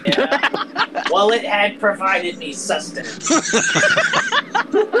 Yeah. Well, it had provided me sustenance.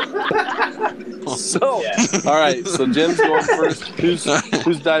 So, Yeah. all right. So Jim's going first.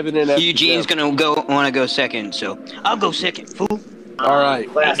 Who's diving in? After Eugene's Jim? want to go second, so I'll go second, fool. All right.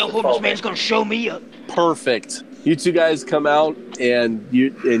 Ain't no homeless man's gonna show me up. Perfect. You two guys come out, and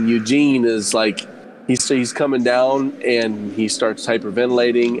Eugene is like, he's coming down, and he starts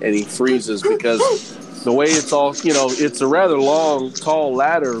hyperventilating, and he freezes because the way it's all, it's a rather long, tall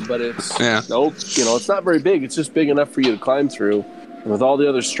ladder, but it's it's not very big. It's just big enough for you to climb through. And with all the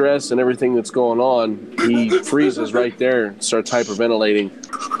other stress and everything that's going on, he freezes right there and starts hyperventilating.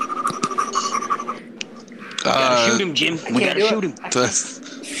 We gotta shoot him, Jim. We gotta shoot him.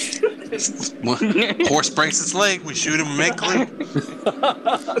 Horse breaks its leg. We shoot him and make glue.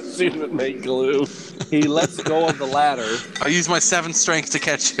 Shoot him and make glue. He lets go of the ladder. I use my 7 strength to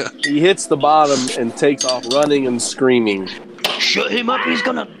catch you. He hits the bottom and takes off running and screaming. Shut him up. He's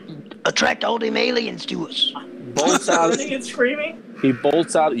gonna attract all them aliens to us. Bolts out. Running and screaming. He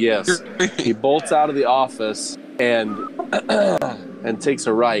bolts out. Yes, he bolts out of the office and takes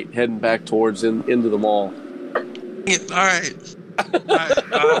a right, heading back towards into the mall. All right.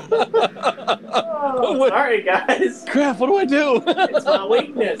 Oh, sorry, guys. Crap! What do I do? It's my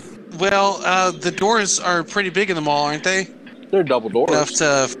weakness. Well, the doors are pretty big in the mall, aren't they? They're double doors. Enough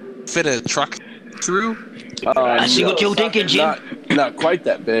to fit a truck through? I see what you're thinking, Jim. Not quite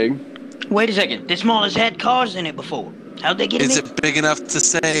that big. Wait a second. This mall has had cars in it before. How'd they get in Is it? it big enough to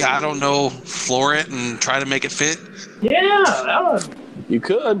say, I don't know, floor it and try to make it fit? Yeah, that was You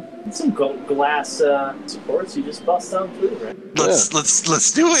could. some glass supports. You just bust on through, right?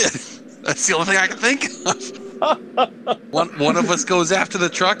 Let's do it. That's the only thing I can think of. One of us goes after the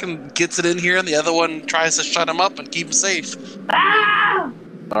truck and gets it in here, and the other one tries to shut him up and keep him safe. Ah!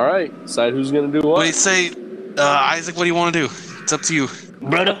 All right. Decide who's gonna do What do what. you say, Isaac? What do you want to do? It's up to you.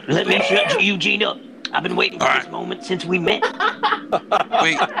 Brother, let me shut Eugene up. I've been waiting for All this right. moment since we met.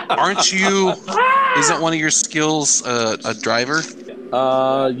 Wait, aren't you? Isn't one of your skills a driver?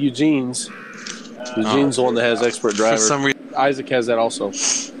 Eugene's. Eugene's the one that has expert For driver. some reason. Isaac has that also.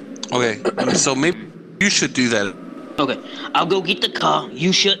 Okay, so maybe you should do that Okay, I'll go get the car.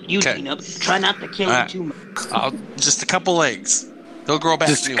 You shut Eugene up. Try not to kill him too much. Just a couple legs. They'll grow back.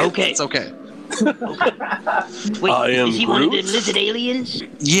 Okay. It's okay. Wait, I am is he one of the Groot? lizard aliens?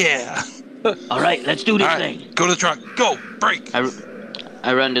 Yeah. All right, let's do this All thing. right. Go to the truck. Go. Break.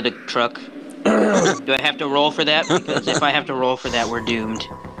 I run to the truck. Do I have to roll for that? Because if I have to roll for that, we're doomed.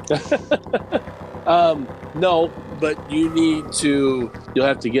 No, but you'll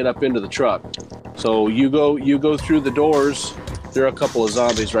have to get up into the truck. So you go through the doors. There are a couple of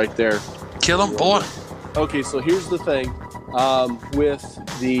zombies right there. Kill them, boy. Okay, so here's the thing.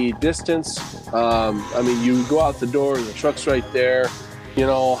 With the distance, you go out the door, the truck's right there. You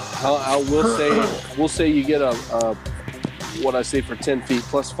know, we'll say you get a what I say for 10 feet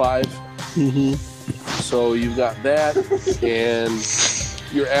plus 5. Mm-hmm. So you've got that, and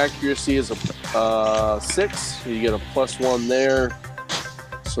your accuracy is a 6. You get a +1 there.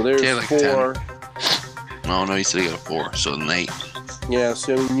 So there's like 4. 10. Oh no, you said you got a 4, so an 8. Yeah,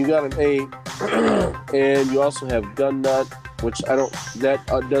 so you got an 8, and you also have gun nut, which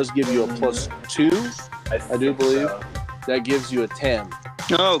that does give you a +2. I do believe that gives you a 10.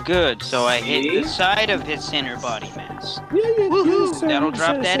 Oh, good. So I hit the side of his center body mass. Yeah, Woohoo! That'll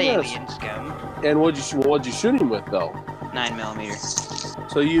drop that alien scum. And what'd you shoot him with though?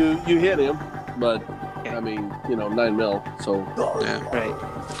 9mm. So you hit him, but 9 mil. So Yeah. Right.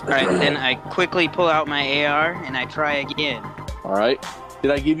 All right. Then I quickly pull out my AR and I try again. all right.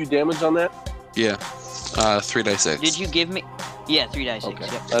 Did I give you damage on that? Yeah. 3d6. Did you give me? Yeah, 3d6. Okay,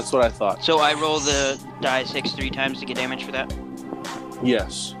 Yep. that's what I thought. So I roll the die 6 3 times to get damage for that.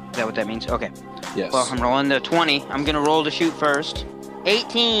 Yes. Is that what that means? Okay. Yes. Well, I'm rolling the 20. I'm gonna roll to shoot first.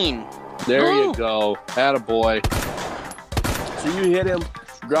 18. There Woo! you go. Attaboy. So you hit him,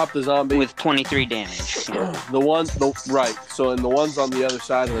 drop the zombie. With 23 damage. Yeah. Right. So and the one's on the other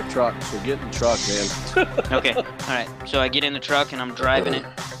side of the truck. So get in the truck, man. Okay. All right. So I get in the truck and I'm driving it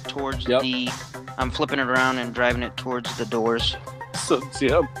towards I'm flipping it around and driving it towards the doors. So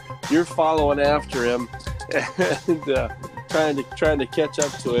Jim, you're following after him and trying to catch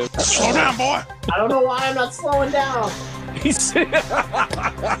up to him. Slow down, boy. I don't know why I'm not slowing down. He's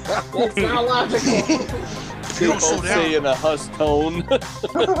It's not logical. You don't slow say down. in a hush tone.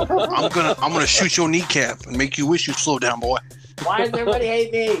 I'm gonna shoot your kneecap and make you wish you slowed down, boy. Why does everybody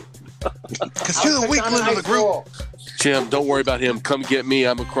hate me? Because you're the weakling of the group. Jim, don't worry about him. Come get me.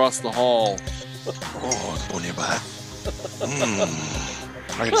 I'm across the hall. Oh, bonita.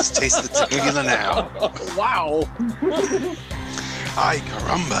 I can just taste the tequila now. Wow. Ay,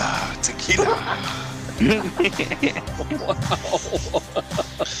 caramba, tequila.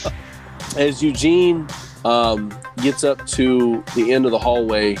 As Eugene gets up to the end of the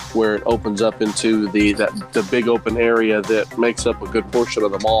hallway where it opens up into the big open area that makes up a good portion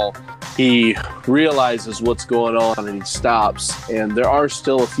of the mall, he realizes what's going on and he stops. And there are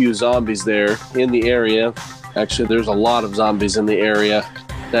still a few zombies there in the area. Actually, there's a lot of zombies in the area.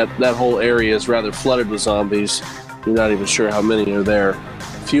 That whole area is rather flooded with zombies. You're not even sure how many are there.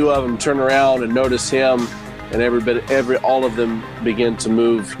 A few of them turn around and notice him, and all of them begin to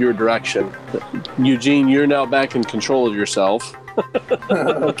move your direction. Eugene, you're now back in control of yourself.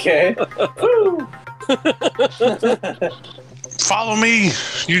 Okay. Follow me,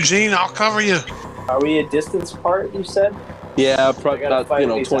 Eugene. I'll cover you. Are we a distance apart, you said? Yeah, probably about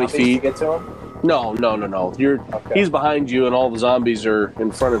 20 to feet. get to him? No. He's behind you, and all the zombies are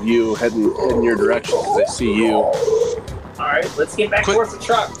in front of you, heading in your direction because they see you. All right, let's get back Quick. towards the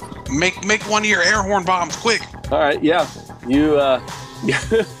truck. Make one of your air horn bombs, quick. All right, yeah. You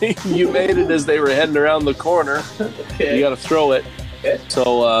you made it as they were heading around the corner. Okay. You got to throw it. Okay.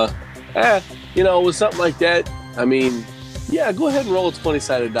 So, with something like that, I mean, yeah, go ahead and roll a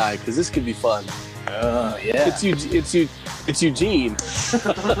 20-sided die because this could be fun. Oh, yeah. It's Eugene.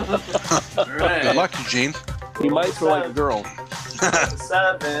 All right. Good luck, Eugene. He might throw like a girl.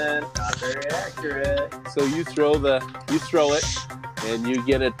 7, not very accurate. So you throw it, and you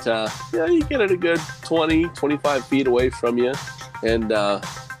get it. You get it a good 20, 25 feet away from you, and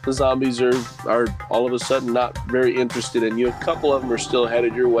the zombies are all of a sudden not very interested in you. A couple of them are still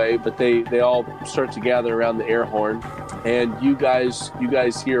headed your way, but they all start to gather around the air horn, and you guys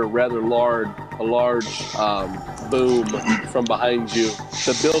hear a rather large boom from behind you.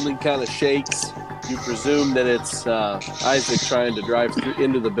 The building kind of shakes. You presume that it's Isaac trying to drive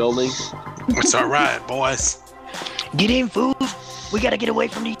into the building. It's all right, boys. Get in, fools. We gotta get away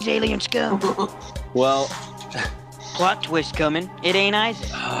from these alien scum. Well, Plot twist coming. It ain't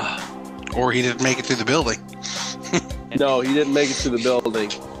Isaac. Or he didn't make it through the building. no, he didn't make it to the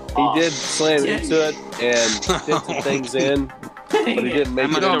building. He did slam into it and did some things in, but he didn't I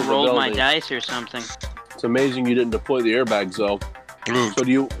make must it have into the rolled my building. dice or something. It's amazing you didn't deploy the airbags, though. Ooh. So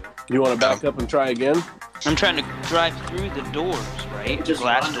do you want to back up and try again? I'm trying to drive through the doors, right? Just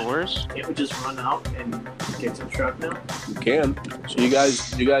Glass run. doors. Can't we just run out and get to the truck now? You can. So you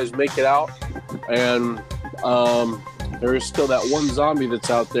guys make it out, and there is still that one zombie that's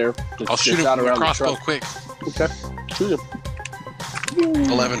out there. I'll shoot him out with my around the crossbow truck. quick. Okay, shoot him.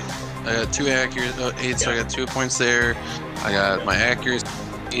 11. I got 2 accuracy, 8, so I got 2 points there. I got my accuracy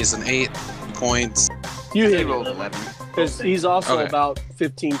is an 8 points. You hit rolled him. 11. Because he's also Okay. about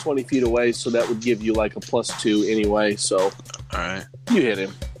 15, 20 feet away, so that would give you like a +2 anyway. So Alright. you hit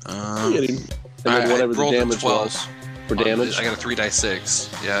him. You hit him. And then I whatever the rolled a damage 12. was for damage. I got a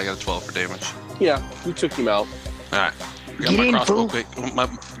 3d6. Yeah, I got a 12 for damage. Yeah, you took him out. Alright. Grab Get my in, crossbow fool. quick.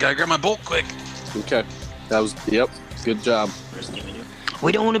 Gotta grab my bolt quick. Okay. That was, yep, good job.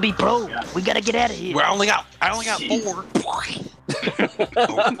 We don't want to be pro. We gotta get out of here. I only got 4.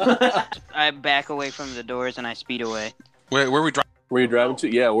 I back away from the doors and I speed away. Where we driving? Where are you driving to?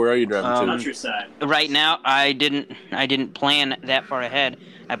 Yeah, where are you driving to? Countryside. Right now, I didn't plan that far ahead.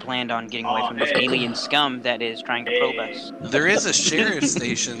 I planned on getting away from this alien scum that is trying to probe us. There is a sheriff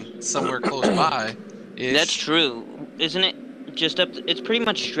station somewhere close by. That's true, isn't it? Just up. It's pretty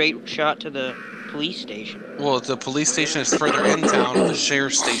much straight shot to the police station. Well, the police station is further in town, and the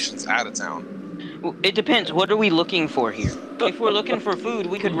sheriff station's out of town. Well, it depends. What are we looking for here? If we're looking for food,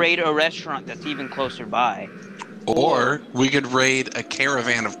 we could raid a restaurant that's even closer by. Or we could raid a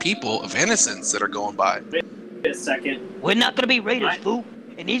caravan of people, of innocents that are going by. Wait a second. We're not gonna be raiders, fool.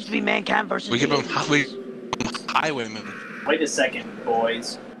 It needs to be mankind versus We could be aliens. highwaymen. Wait a second,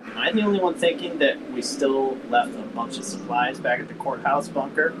 boys. Am I the only one thinking that we still left a bunch of supplies back at the courthouse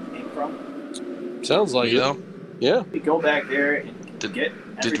bunker came from? Sounds like You it. know? Yeah. We go back there and Did-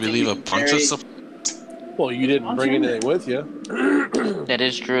 get Did we everything leave a can bunch of carry. stuff? Well, you didn't bring anything with you. That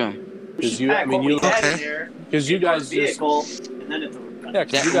is true. We should you- pack I mean, what we you- had Okay. in there, Because you get our guys just, vehicle, and then if the yeah,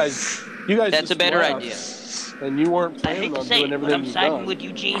 because you guys That's just a better left, idea. and you weren't I planning hate to on say doing it, but everything I'm you've siding done. with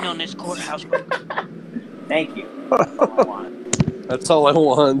Eugene on this courthouse. Thank you. That's all I wanted. That's all I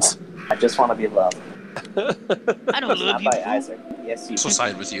want. I just want to be loved. I don't love you, by fool. Isaac. Yes, you So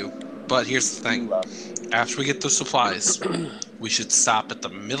side with you. But here's the thing. love. After we get those supplies, we should stop at the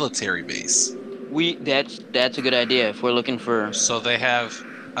military base. That's a good idea if we're looking for. So they have,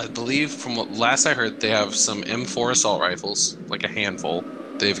 I believe, from what last I heard, they have some M4 assault rifles, like a handful.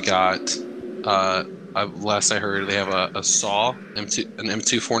 They've got, last I heard, they have a saw, an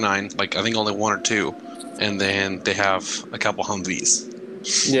M249, like I think only 1 or 2, and then they have a couple Humvees.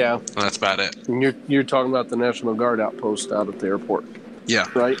 Yeah, And that's about it. and you're talking about the National Guard outpost out at the airport, Yeah,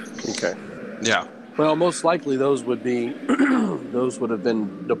 right? Okay. yeah. Well, most likely those would be those would have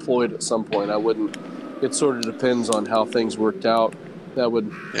been deployed at some point. I wouldn't. It sort of depends on how things worked out. That would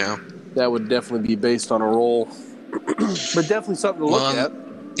definitely be based on a roll, but definitely something to look at.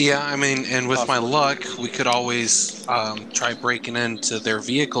 Yeah, I mean, and with my luck, we could always try breaking into their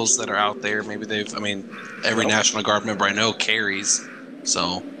vehicles that are out there. Maybe every National Guard member I know carries,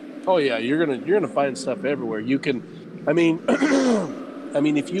 so. Oh yeah, you're gonna find stuff everywhere. You can, I mean,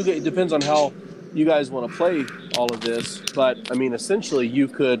 if you get, it depends on how you guys want to play all of this, but I mean, essentially, you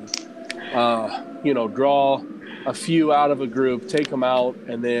could, draw a few out of a group, take them out,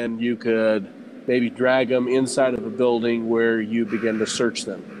 and then you could maybe drag them inside of a building where you begin to search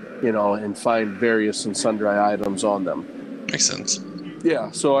them, and find various and sundry items on them. Makes sense.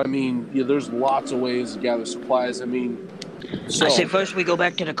 Yeah, so I mean, there's lots of ways to gather supplies. I mean, so, I say first we go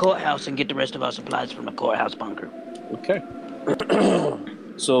back to the courthouse and get the rest of our supplies from the courthouse bunker. okay.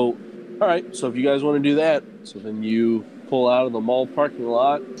 So, all right. So if you guys want to do that, so then you pull out of the mall parking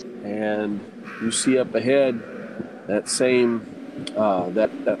lot and you see up ahead that same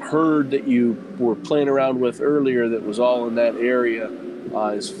that herd that you were playing around with earlier that was all in that area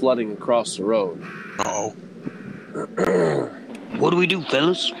is flooding across the road. Uh-oh. What do we do,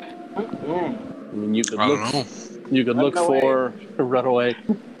 fellas? I mean, you could I look. don't know. You could look for run away.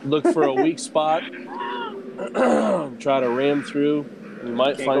 Look for a weak spot. Try to ram through. You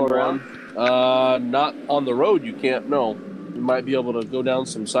might find one. Not on the road. You can't. No. You might be able to go down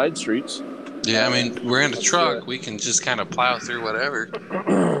some side streets. Yeah, I mean, we're in a truck. We can just kind of plow through whatever.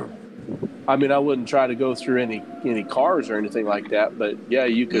 I mean, I wouldn't try to go through any cars or anything like that. But yeah,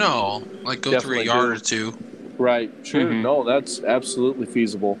 you could. No, like go through a definitely yard do. or two. Right. Sure. Mhm. No, that's absolutely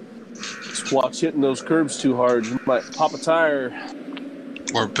feasible. Just watch hitting those curbs too hard. You might pop a tire.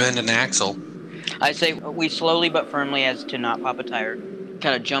 Or bend an axle. I say we slowly but firmly, as to not pop a tire,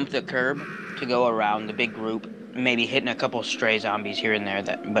 kind of jump the curb to go around the big group, maybe hitting a couple stray zombies here and there,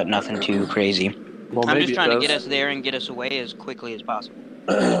 but nothing too crazy. Well, I'm maybe just it trying to does. get us there and get us away as quickly as possible.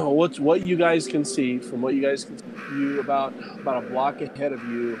 what you guys can see from what you guys can see, you about a block ahead of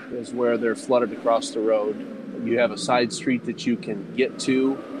you is where they're flooded across the road. You have a side street that you can get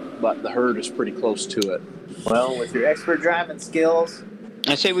to, but the herd is pretty close to it. Well, with your expert driving skills,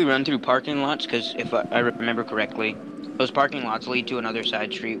 I say we run through parking lots because if I remember correctly, those parking lots lead to another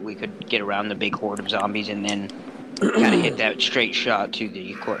side street. We could get around the big horde of zombies and then kind of hit that straight shot to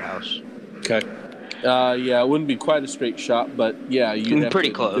the courthouse. Okay. Yeah, it wouldn't be quite a straight shot, but yeah, you'd have Pretty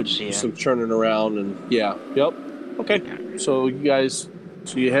to close, do yeah. some turning around and yeah, yep. Okay, so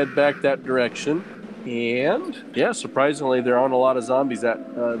you head back that direction, and yeah, surprisingly, there aren't a lot of zombies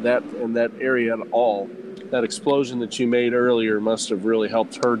in that area at all. That explosion that you made earlier must have really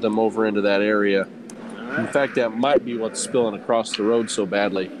helped herd them over into that area. In fact, that might be what's spilling across the road so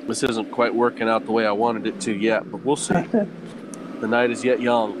badly. This isn't quite working out the way I wanted it to yet, but we'll see. The night is yet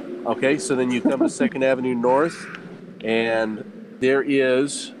young. Okay, so then you come to 2nd Avenue North, and there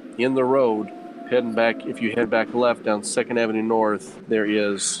is, in the road, heading back, if you head back left down 2nd Avenue North,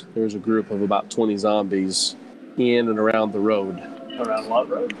 there's a group of about 20 zombies in and around the road. Around what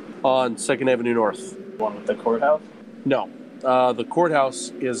road? On 2nd Avenue North. The one with the courthouse? No. The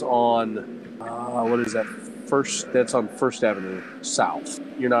courthouse is on, what is that? That's on 1st Avenue South.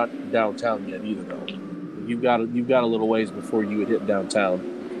 You're not downtown yet either, though. You've got a little ways before you would hit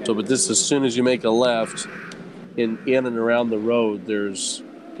downtown. So, but this, as soon as you make a left, in and around the road, there's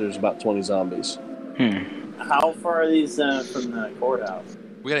about 20 zombies. How far are these from the courthouse?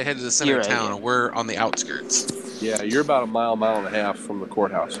 We gotta head to the center of town, and we're on the outskirts. Yeah, you're about a mile and a half from the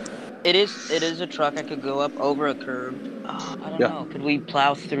courthouse. It is a truck. I could go up over a curb. I don't know. Could we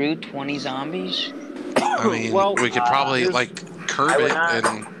plow through 20 zombies? I mean, we could probably curb it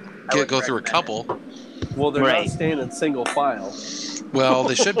and go through a couple. Well, they're not staying in single file. Well,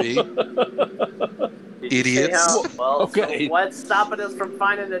 they should be. Idiots. Well, okay. So what's stopping us from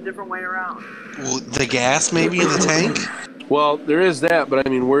finding a different way around? Well, the gas maybe in the tank? Well, there is that, but I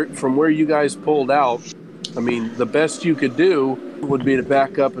mean, from where you guys pulled out, I mean, the best you could do would be to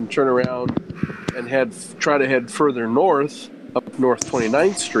back up and turn around and try to head further north, up North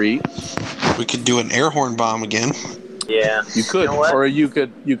 29th Street. We could do an air horn bomb again. Yeah. You could, or you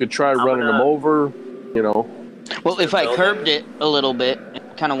could try running them over, you know. Well, if I curbed it a little bit,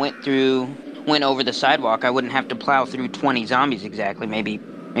 kind of went over the sidewalk, I wouldn't have to plow through 20 zombies exactly. Maybe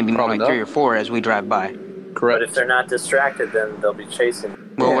more like 3 or 4 as we drive by. Correct. But if they're not distracted, then they'll be chasing.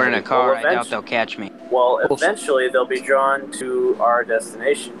 Well, we're in a car. I doubt they'll catch me. Well, eventually they'll be drawn to our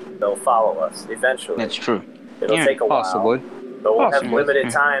destination. They'll follow us. Eventually. That's true. It'll take a while. Possibly. But we'll have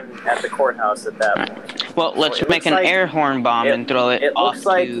limited time at the courthouse at that point. Well, let's make an air horn bomb and throw it off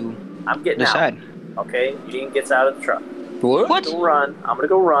to I'm getting the out. side. Okay, Gene gets out of the truck. What? I'm gonna go run. I'm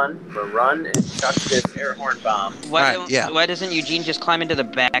gonna run and chuck this air horn bomb. Why doesn't Eugene just climb into the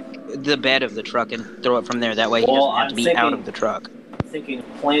bed of the truck and throw it from there? That way he doesn't have to be out of the truck. I'm thinking of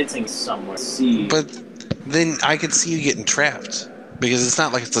planting somewhere. See. But then I could see you getting trapped because it's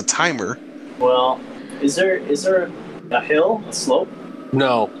not like it's a timer. Well, is there a hill, a slope?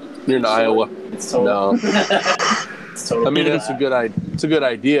 No, you're in Iowa. It's totally. No. I mean, it's a good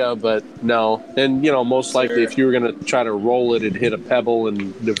idea, but no. And most likely, if you were going to try to roll it, it'd hit a pebble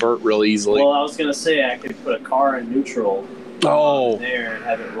and divert real easily. Well, I was going to say I could put a car in neutral. There and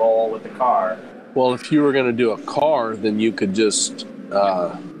have it roll with the car. Well, if you were going to do a car, then you could just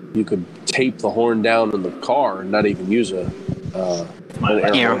tape the horn down in the car and not even use an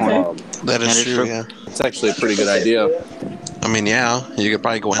air horn bomb. That is true. Yeah, it's actually a pretty good idea. I mean, yeah, you could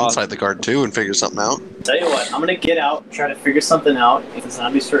probably go inside the car too and figure something out. Tell you what, I'm gonna get out, try to figure something out. If the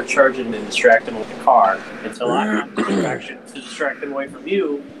zombies start charging, and distract them with the car until I have the distraction to distract them away from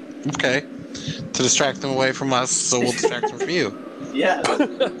you. Okay, to distract them away from us, so we'll distract them from you. Yeah.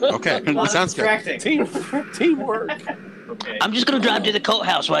 Okay, sounds good. Teamwork. Okay. I'm just gonna drive to the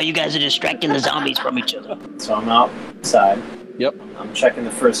courthouse while you guys are distracting the zombies from each other. So I'm outside. Yep. I'm checking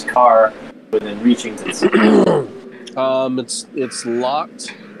the first car within reaching to the It's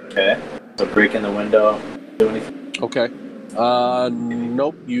locked. Okay. So breaking the window. Do anything? Okay.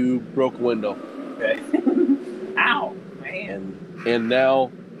 Nope. You broke a window. Okay. Ow, man. And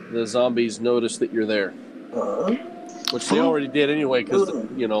now the zombies notice that you're there, which they already did anyway. Because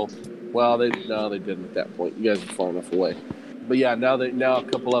well, they didn't at that point. You guys are far enough away. But yeah, now a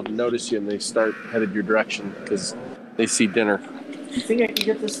couple of them notice you and they start headed your direction because they see dinner. You think I can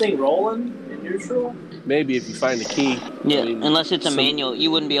get this thing rolling in neutral? Maybe if you find the key. Yeah, unless it's a manual,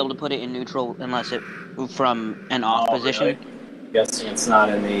 you wouldn't be able to put it in neutral unless it from an off position. Really? Guessing it's not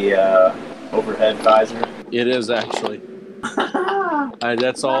in the overhead visor. It is actually.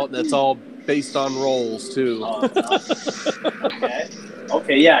 That's all based on rolls too. Okay.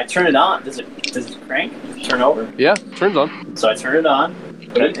 Okay, yeah, I turn it on. Does it crank? Turn over? Yeah, turns on. So I turn it on,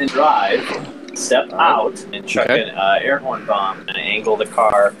 put it in drive, step out, and chuck Okay. an air horn bomb and angle the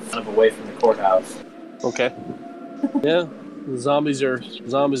car kind of away from the courthouse. Okay. Yeah, the zombies are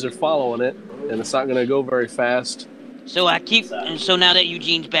following it, and it's not going to go very fast. So so now that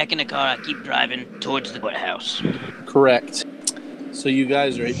Eugene's back in the car, I keep driving towards the courthouse. Correct. So you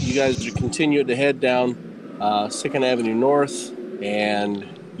guys are continuing to head down 2nd Avenue North, and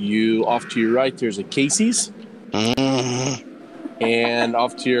you off to your right there's a Casey's, and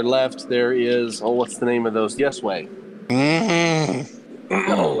off to your left there is what's the name of those? Yes Way.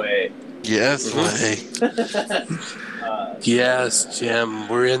 No way. Yes way. Yes, Jim,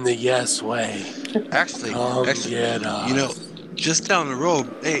 we're in the Yes Way. Actually, Get us. you know, just down the road.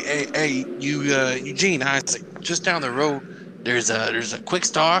 Hey, Eugene, Isaac. Just down the road, there's a Quick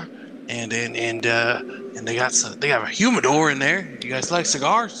Star, and they got a humidor in there. You guys like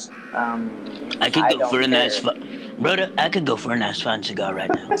cigars? I could go for a nice brother. I could go for a nice fine cigar right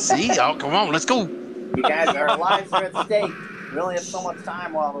now. See? Oh, come on, let's go. You guys, our lives are at stake. We only have so much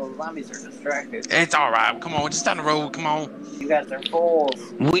time while those zombies are distracted. It's all right. Come on, just down the road. Come on. You guys are fools.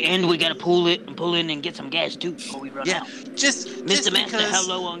 We gotta pull in and get some gas too before we run out. Just Mr. Master, because... how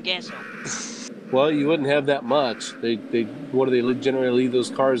low on gas are we? Well, you wouldn't have that much. They generally leave those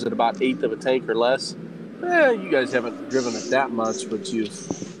cars at about 1/8 of a tank or less. You guys haven't driven it that much, but you've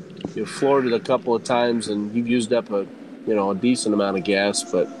floored it a couple of times, and you've used up a decent amount of gas.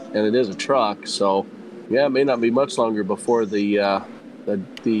 And it is a truck, so yeah, it may not be much longer before the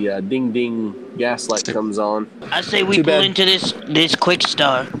ding ding gas light comes on. I say we pull into this Quick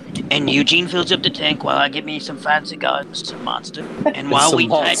Star, and Eugene fills up the tank while I get me some fine cigars, some Monster, and while we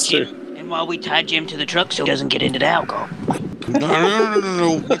tie Jim to the truck so he doesn't get into the alcohol.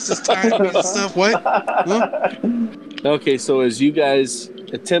 No. What's this time and stuff? What? Huh? Okay, so as you guys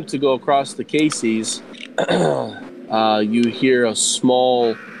attempt to go across the Casey's, you hear a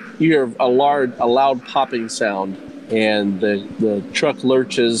loud popping sound, and the truck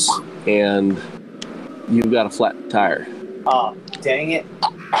lurches, and you've got a flat tire. Oh, dang it.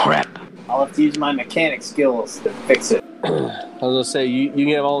 Crap. I'll have to use my mechanic skills to fix it. I was gonna say you can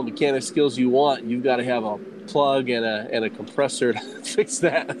have all the mechanic skills you want. You've got to have a plug and a compressor to fix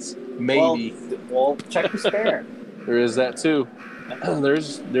that. Maybe. Well, check the spare. There is that too.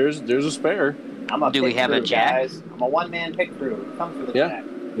 There's a spare. Do we have a jack? Guys. I'm a one-man pit crew. Come for the jack.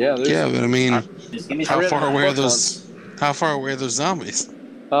 Yeah. But I mean, Just give me how some far away are those? ones. How far away are those zombies?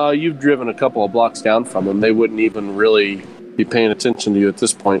 You've driven a couple of blocks down from them. They wouldn't even really be paying attention to you at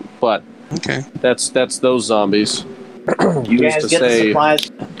this point. But okay, that's those zombies. You guys get the supplies.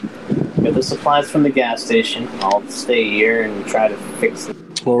 Get the supplies from the gas station. I'll stay here and try to fix it.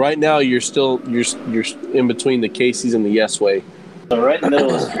 Well, right now you're in between the Casey's and the Yes Way. So right in the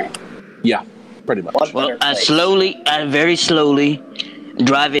middle of the street. Yeah, pretty much. Well, I very slowly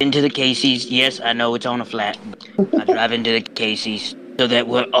drive into the Casey's. Yes, I know it's on a flat. But I drive into the Casey's so that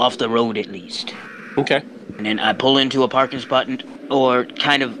we're off the road at least. Okay. And then I pull into a parking spot, or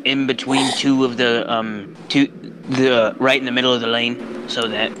kind of in between two of the right in the middle of the lane, so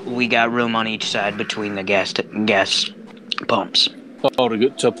that we got room on each side between the gas pumps. Oh,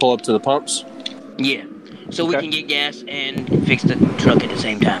 to pull up to the pumps? Yeah. So we can get gas and fix the truck at the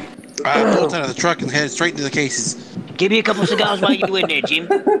same time. I pulled out of the truck and headed straight into the Casey's. Give me a couple cigars while you're in there, Jim.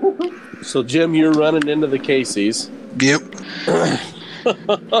 So, Jim, you're running into the Casey's. Yep.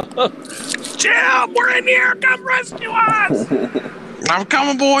 Jim, we're in here. Come rescue us. I'm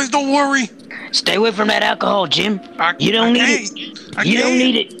coming, boys. Don't worry. Stay away from that alcohol, Jim. You don't need it. You don't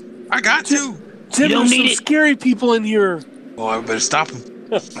need it. I got to. Jim, don't there's need some it. scary people in here. Oh, I better stop him.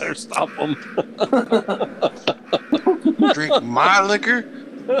 Better stop them. Drink my liquor.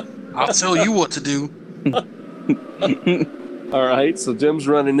 I'll tell you what to do. All right, so Jim's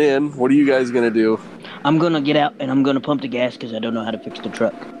running in. What are you guys going to do? I'm going to get out and I'm going to pump the gas because I don't know how to fix the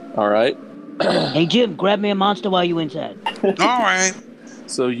truck. All right. Hey, Jim, grab me a Monster while you're inside. All right.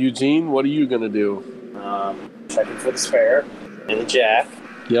 So, Eugene, what are you going to do? Checking for the spare and the jack.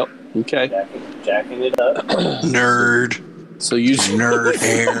 Yep. Okay. Jacking it up. Nerd. So you nerd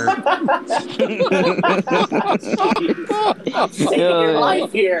hair. Saving your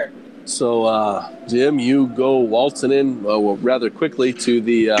life here. So, Jim, you go waltzing in, rather quickly to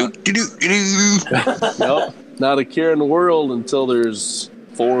the. Nope, not a care in the world until there's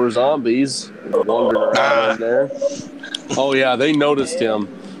 4 zombies wandering around in there. Oh yeah, they noticed him.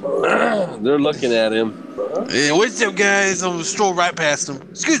 They're looking at him. Hey, what's up, guys? I'm gonna stroll right past them.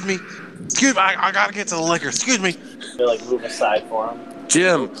 Excuse me. I gotta get to the liquor. Excuse me. They move aside for him.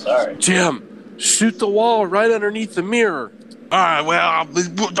 Jim. Sorry. Jim, shoot the wall right underneath the mirror. All right, well,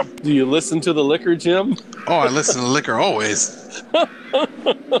 Do you listen to the liquor, Jim? oh, I listen to liquor always.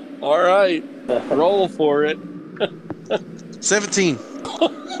 All right. Roll for it. 17.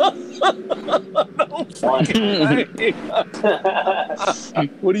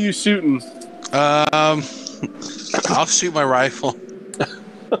 What are you shooting? I'll shoot my rifle.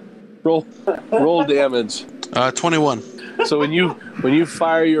 Roll damage. 21. So when you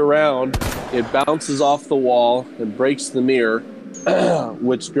fire your round, it bounces off the wall and breaks the mirror,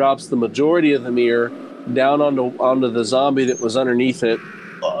 which drops the majority of the mirror down onto the zombie that was underneath it,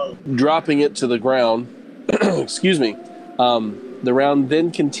 dropping it to the ground. Excuse me. The round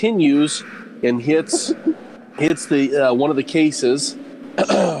then continues and hits the one of the cases,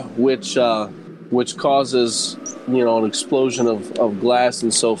 which causes an explosion of glass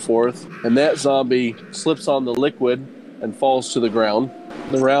and so forth, and that zombie slips on the liquid and falls to the ground.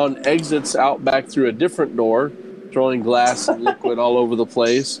 The round exits out back through a different door, throwing glass and liquid all over the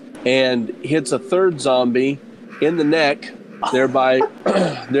place, and hits a third zombie in the neck, thereby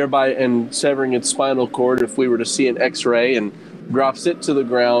and severing its spinal cord if we were to see an X-ray, and drops it to the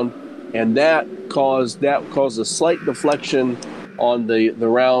ground, and that caused a slight deflection on the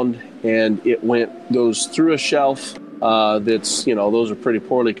round, and it goes through a shelf that's, those are pretty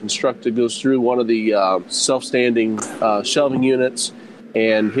poorly constructed, goes through one of the self-standing shelving units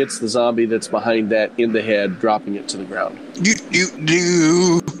and hits the zombie that's behind that in the head, dropping it to the ground.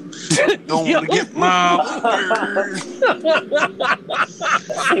 Do. Don't want to get my orders.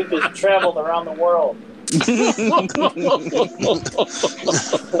 He just traveled around the world.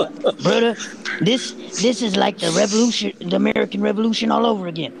 Brother, this is like the American Revolution all over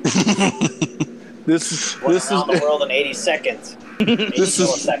again. This is around the world in 80 seconds. 80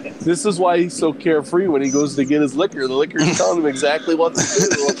 milliseconds. This is why he's so carefree when he goes to get his liquor. The liquor's telling him exactly what to do.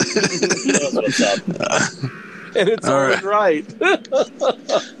 He knows what's up. And it's always right.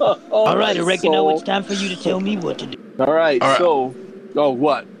 All right, I reckon now it's time for you to tell me what to do. All right. So,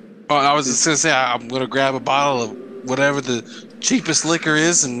 what? Oh, I was just gonna say I'm gonna grab a bottle of whatever the cheapest liquor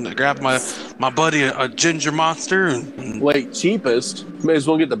is, and grab my buddy a ginger monster. And wait, cheapest? May as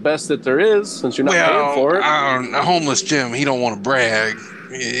well get the best that there is, since you're not paying for it. A homeless Jim, he don't want to brag.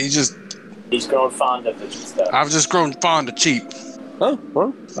 He's grown fond of it stuff. I've just grown fond of cheap. Oh,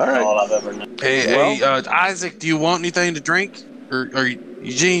 well, all right. All I've ever known. Hey, Isaac, do you want anything to drink? Or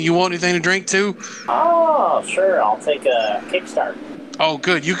Eugene, you want anything to drink too? Oh, sure. I'll take a kickstart. Oh,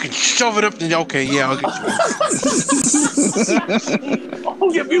 good. You can shove it up. Okay, yeah, I'll get you.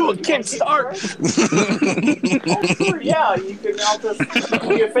 I'll give you a kickstart. Oh, sure, yeah. I'll just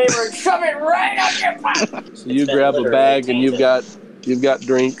do you a favor and shove it right up your butt. So you grab a bag and you've got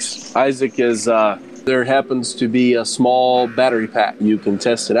drinks. Isaac is there happens to be a small battery pack. You can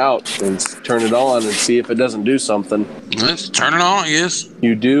test it out and turn it on and see if it doesn't do something. Let's turn it on, yes.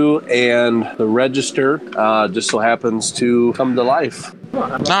 You do, and the register just so happens to come to life.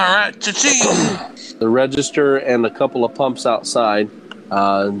 All right, cha-ching. The register and a couple of pumps outside.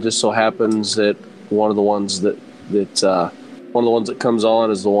 Just so happens that one of the ones that comes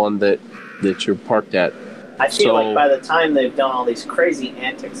on is the one that you're parked at. I feel like by the time they've done all these crazy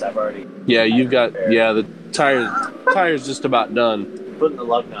antics, I've already... Yeah, the tire's just about done. Putting the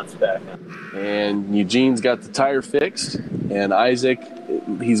lug nuts back on. And Eugene's got the tire fixed, and Isaac,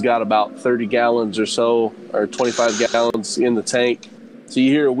 he's got about 30 gallons or so, or 25 gallons in the tank. So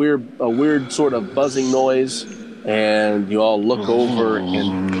you hear a weird sort of buzzing noise, and you all look over,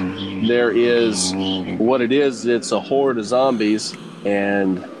 and there is what it is. It's a horde of zombies,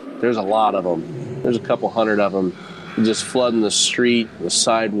 and there's a lot of them. There's a couple hundred of them just flooding the street, the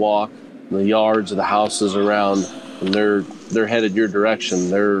sidewalk, the yards of the houses around, and they're headed your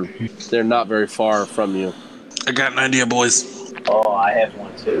direction. They're not very far from you. I got an idea, boys. Oh, I have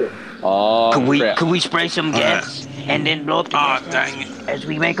one too. Oh, could we spray some gas and then blow up the gas dang it. as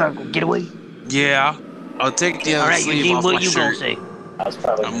we make our getaway? Yeah, I'll take the other sleeve Eugene, off what my you shirt. Gonna say? I was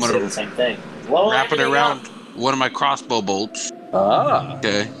probably going to say the same thing. Wrap it around one of my crossbow bolts. Ah.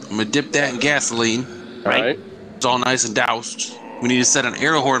 Okay, I'm gonna dip that in gasoline. Right. It's all nice and doused. We need to set an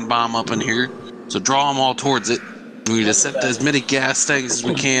air horn bomb up in here, so draw them all towards it. We need to set as many gas tanks as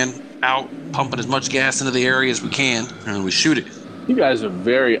we can out, pumping as much gas into the area as we can, and we shoot it. You guys are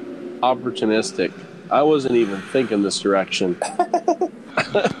very opportunistic. I wasn't even thinking this direction.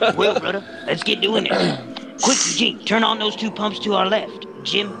 Well, brother, let's get doing it. Quick, Eugene, turn on those 2 pumps to our left.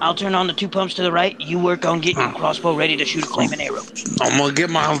 Jim, I'll turn on the 2 pumps to the right. You work on getting your crossbow ready to shoot a flaming arrow. I'm gonna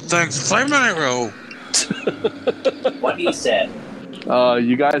get my flaming arrow. What he said.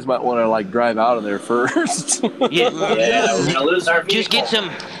 You guys might want to drive out of there first. Yeah, we're gonna lose our vehicle. Just get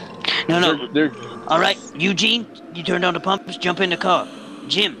some. No. All right, Eugene, You turned on the pumps. Jump in the car.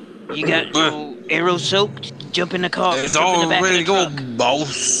 Jim, you got your arrow soaked. Jump in the car. It's Jump in all the back ready to of the go, truck.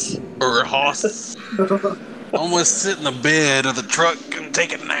 boss. Or hoss. I'm gonna sit in the bed of the truck and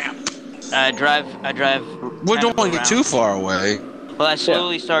take a nap. I drive. We don't want to get too far away. Well, I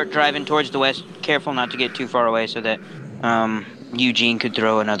slowly start driving towards the west. Careful not to get too far away, so that Eugene could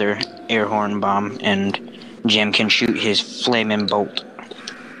throw another air horn bomb and Jim can shoot his flaming bolt.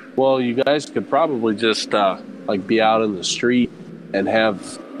 Well, you guys could probably just like be out in the street and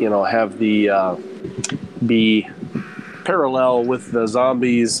have the be parallel with the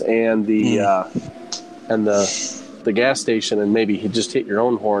zombies and the gas station, and maybe just hit your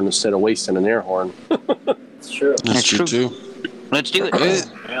own horn instead of wasting an air horn. It's true. That's true too. Let's do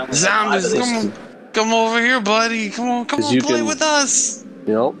it. Zombies, come over here, buddy. Come on, play with us.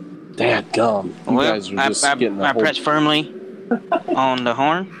 Dadgum. You guys are just getting I press firmly on the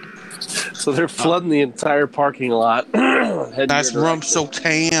horn. So they're flooding the entire parking lot. That's rum-soaked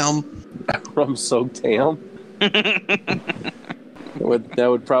ham. Rum-soaked ham. That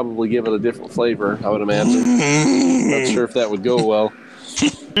would probably give it a different flavor, I would imagine. Not sure if that would go well.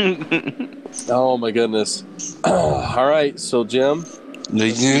 Oh my goodness! All right, so Jim,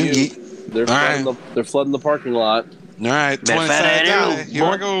 they're flooding the parking lot. All right, 25 guy. Here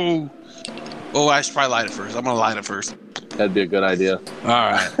I go. Oh, I should probably light it first. I'm gonna light it first. That'd be a good idea.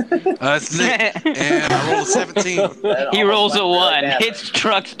 All right, that's Nick, and I rolled a 17. He rolls a 1. Hits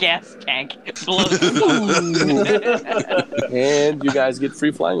truck's gas tank. Blows. And you guys get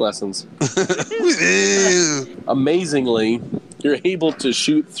free flying lessons. Amazingly, you're able to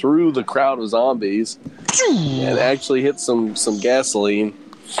shoot through the crowd of zombies and actually hit some gasoline.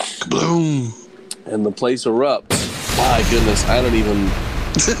 Boom! And the place erupts. My goodness, I don't even.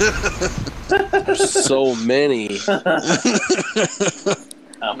 There's so many.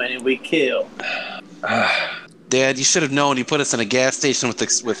 How many we kill? Dad, you should have known. You put us in a gas station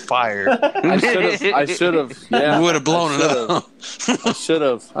with fire. I should have. Yeah, we would have blown it up. I should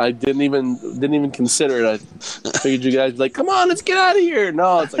have. I didn't even consider it. I figured you guys would be like, come on, let's get out of here.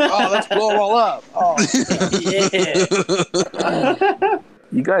 No, it's like, oh, let's blow them all up. Oh, yeah.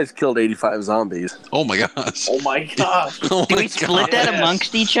 You guys killed 85 zombies. Oh my gosh. Oh my gosh. Oh Do my we split that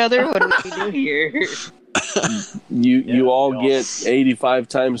amongst each other? What do we do here? You all get 85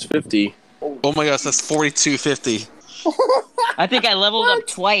 times 50. Oh my gosh, that's 4250. I think I leveled up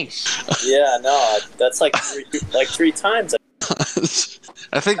twice. Yeah, no, that's like three times.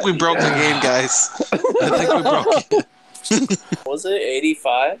 I think we broke the game, guys. I think we broke it. Was it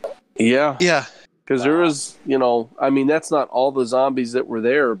 85? Yeah. Yeah. Because there was, I mean, that's not all the zombies that were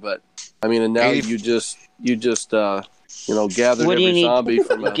there, but I mean, and now you just gathered every zombie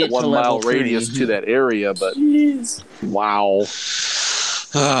from a 1 mile radius to that area. But wow.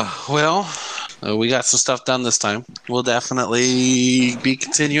 Well, we got some stuff done this time. We'll definitely be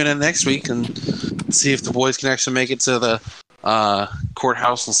continuing it next week and see if the boys can actually make it to the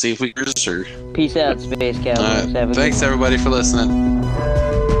courthouse and see if we can register. Peace out, Space Cowboys. Thanks, everybody, for listening.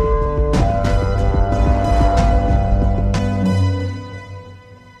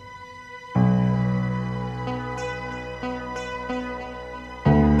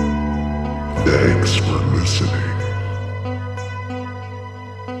 Thanks for listening.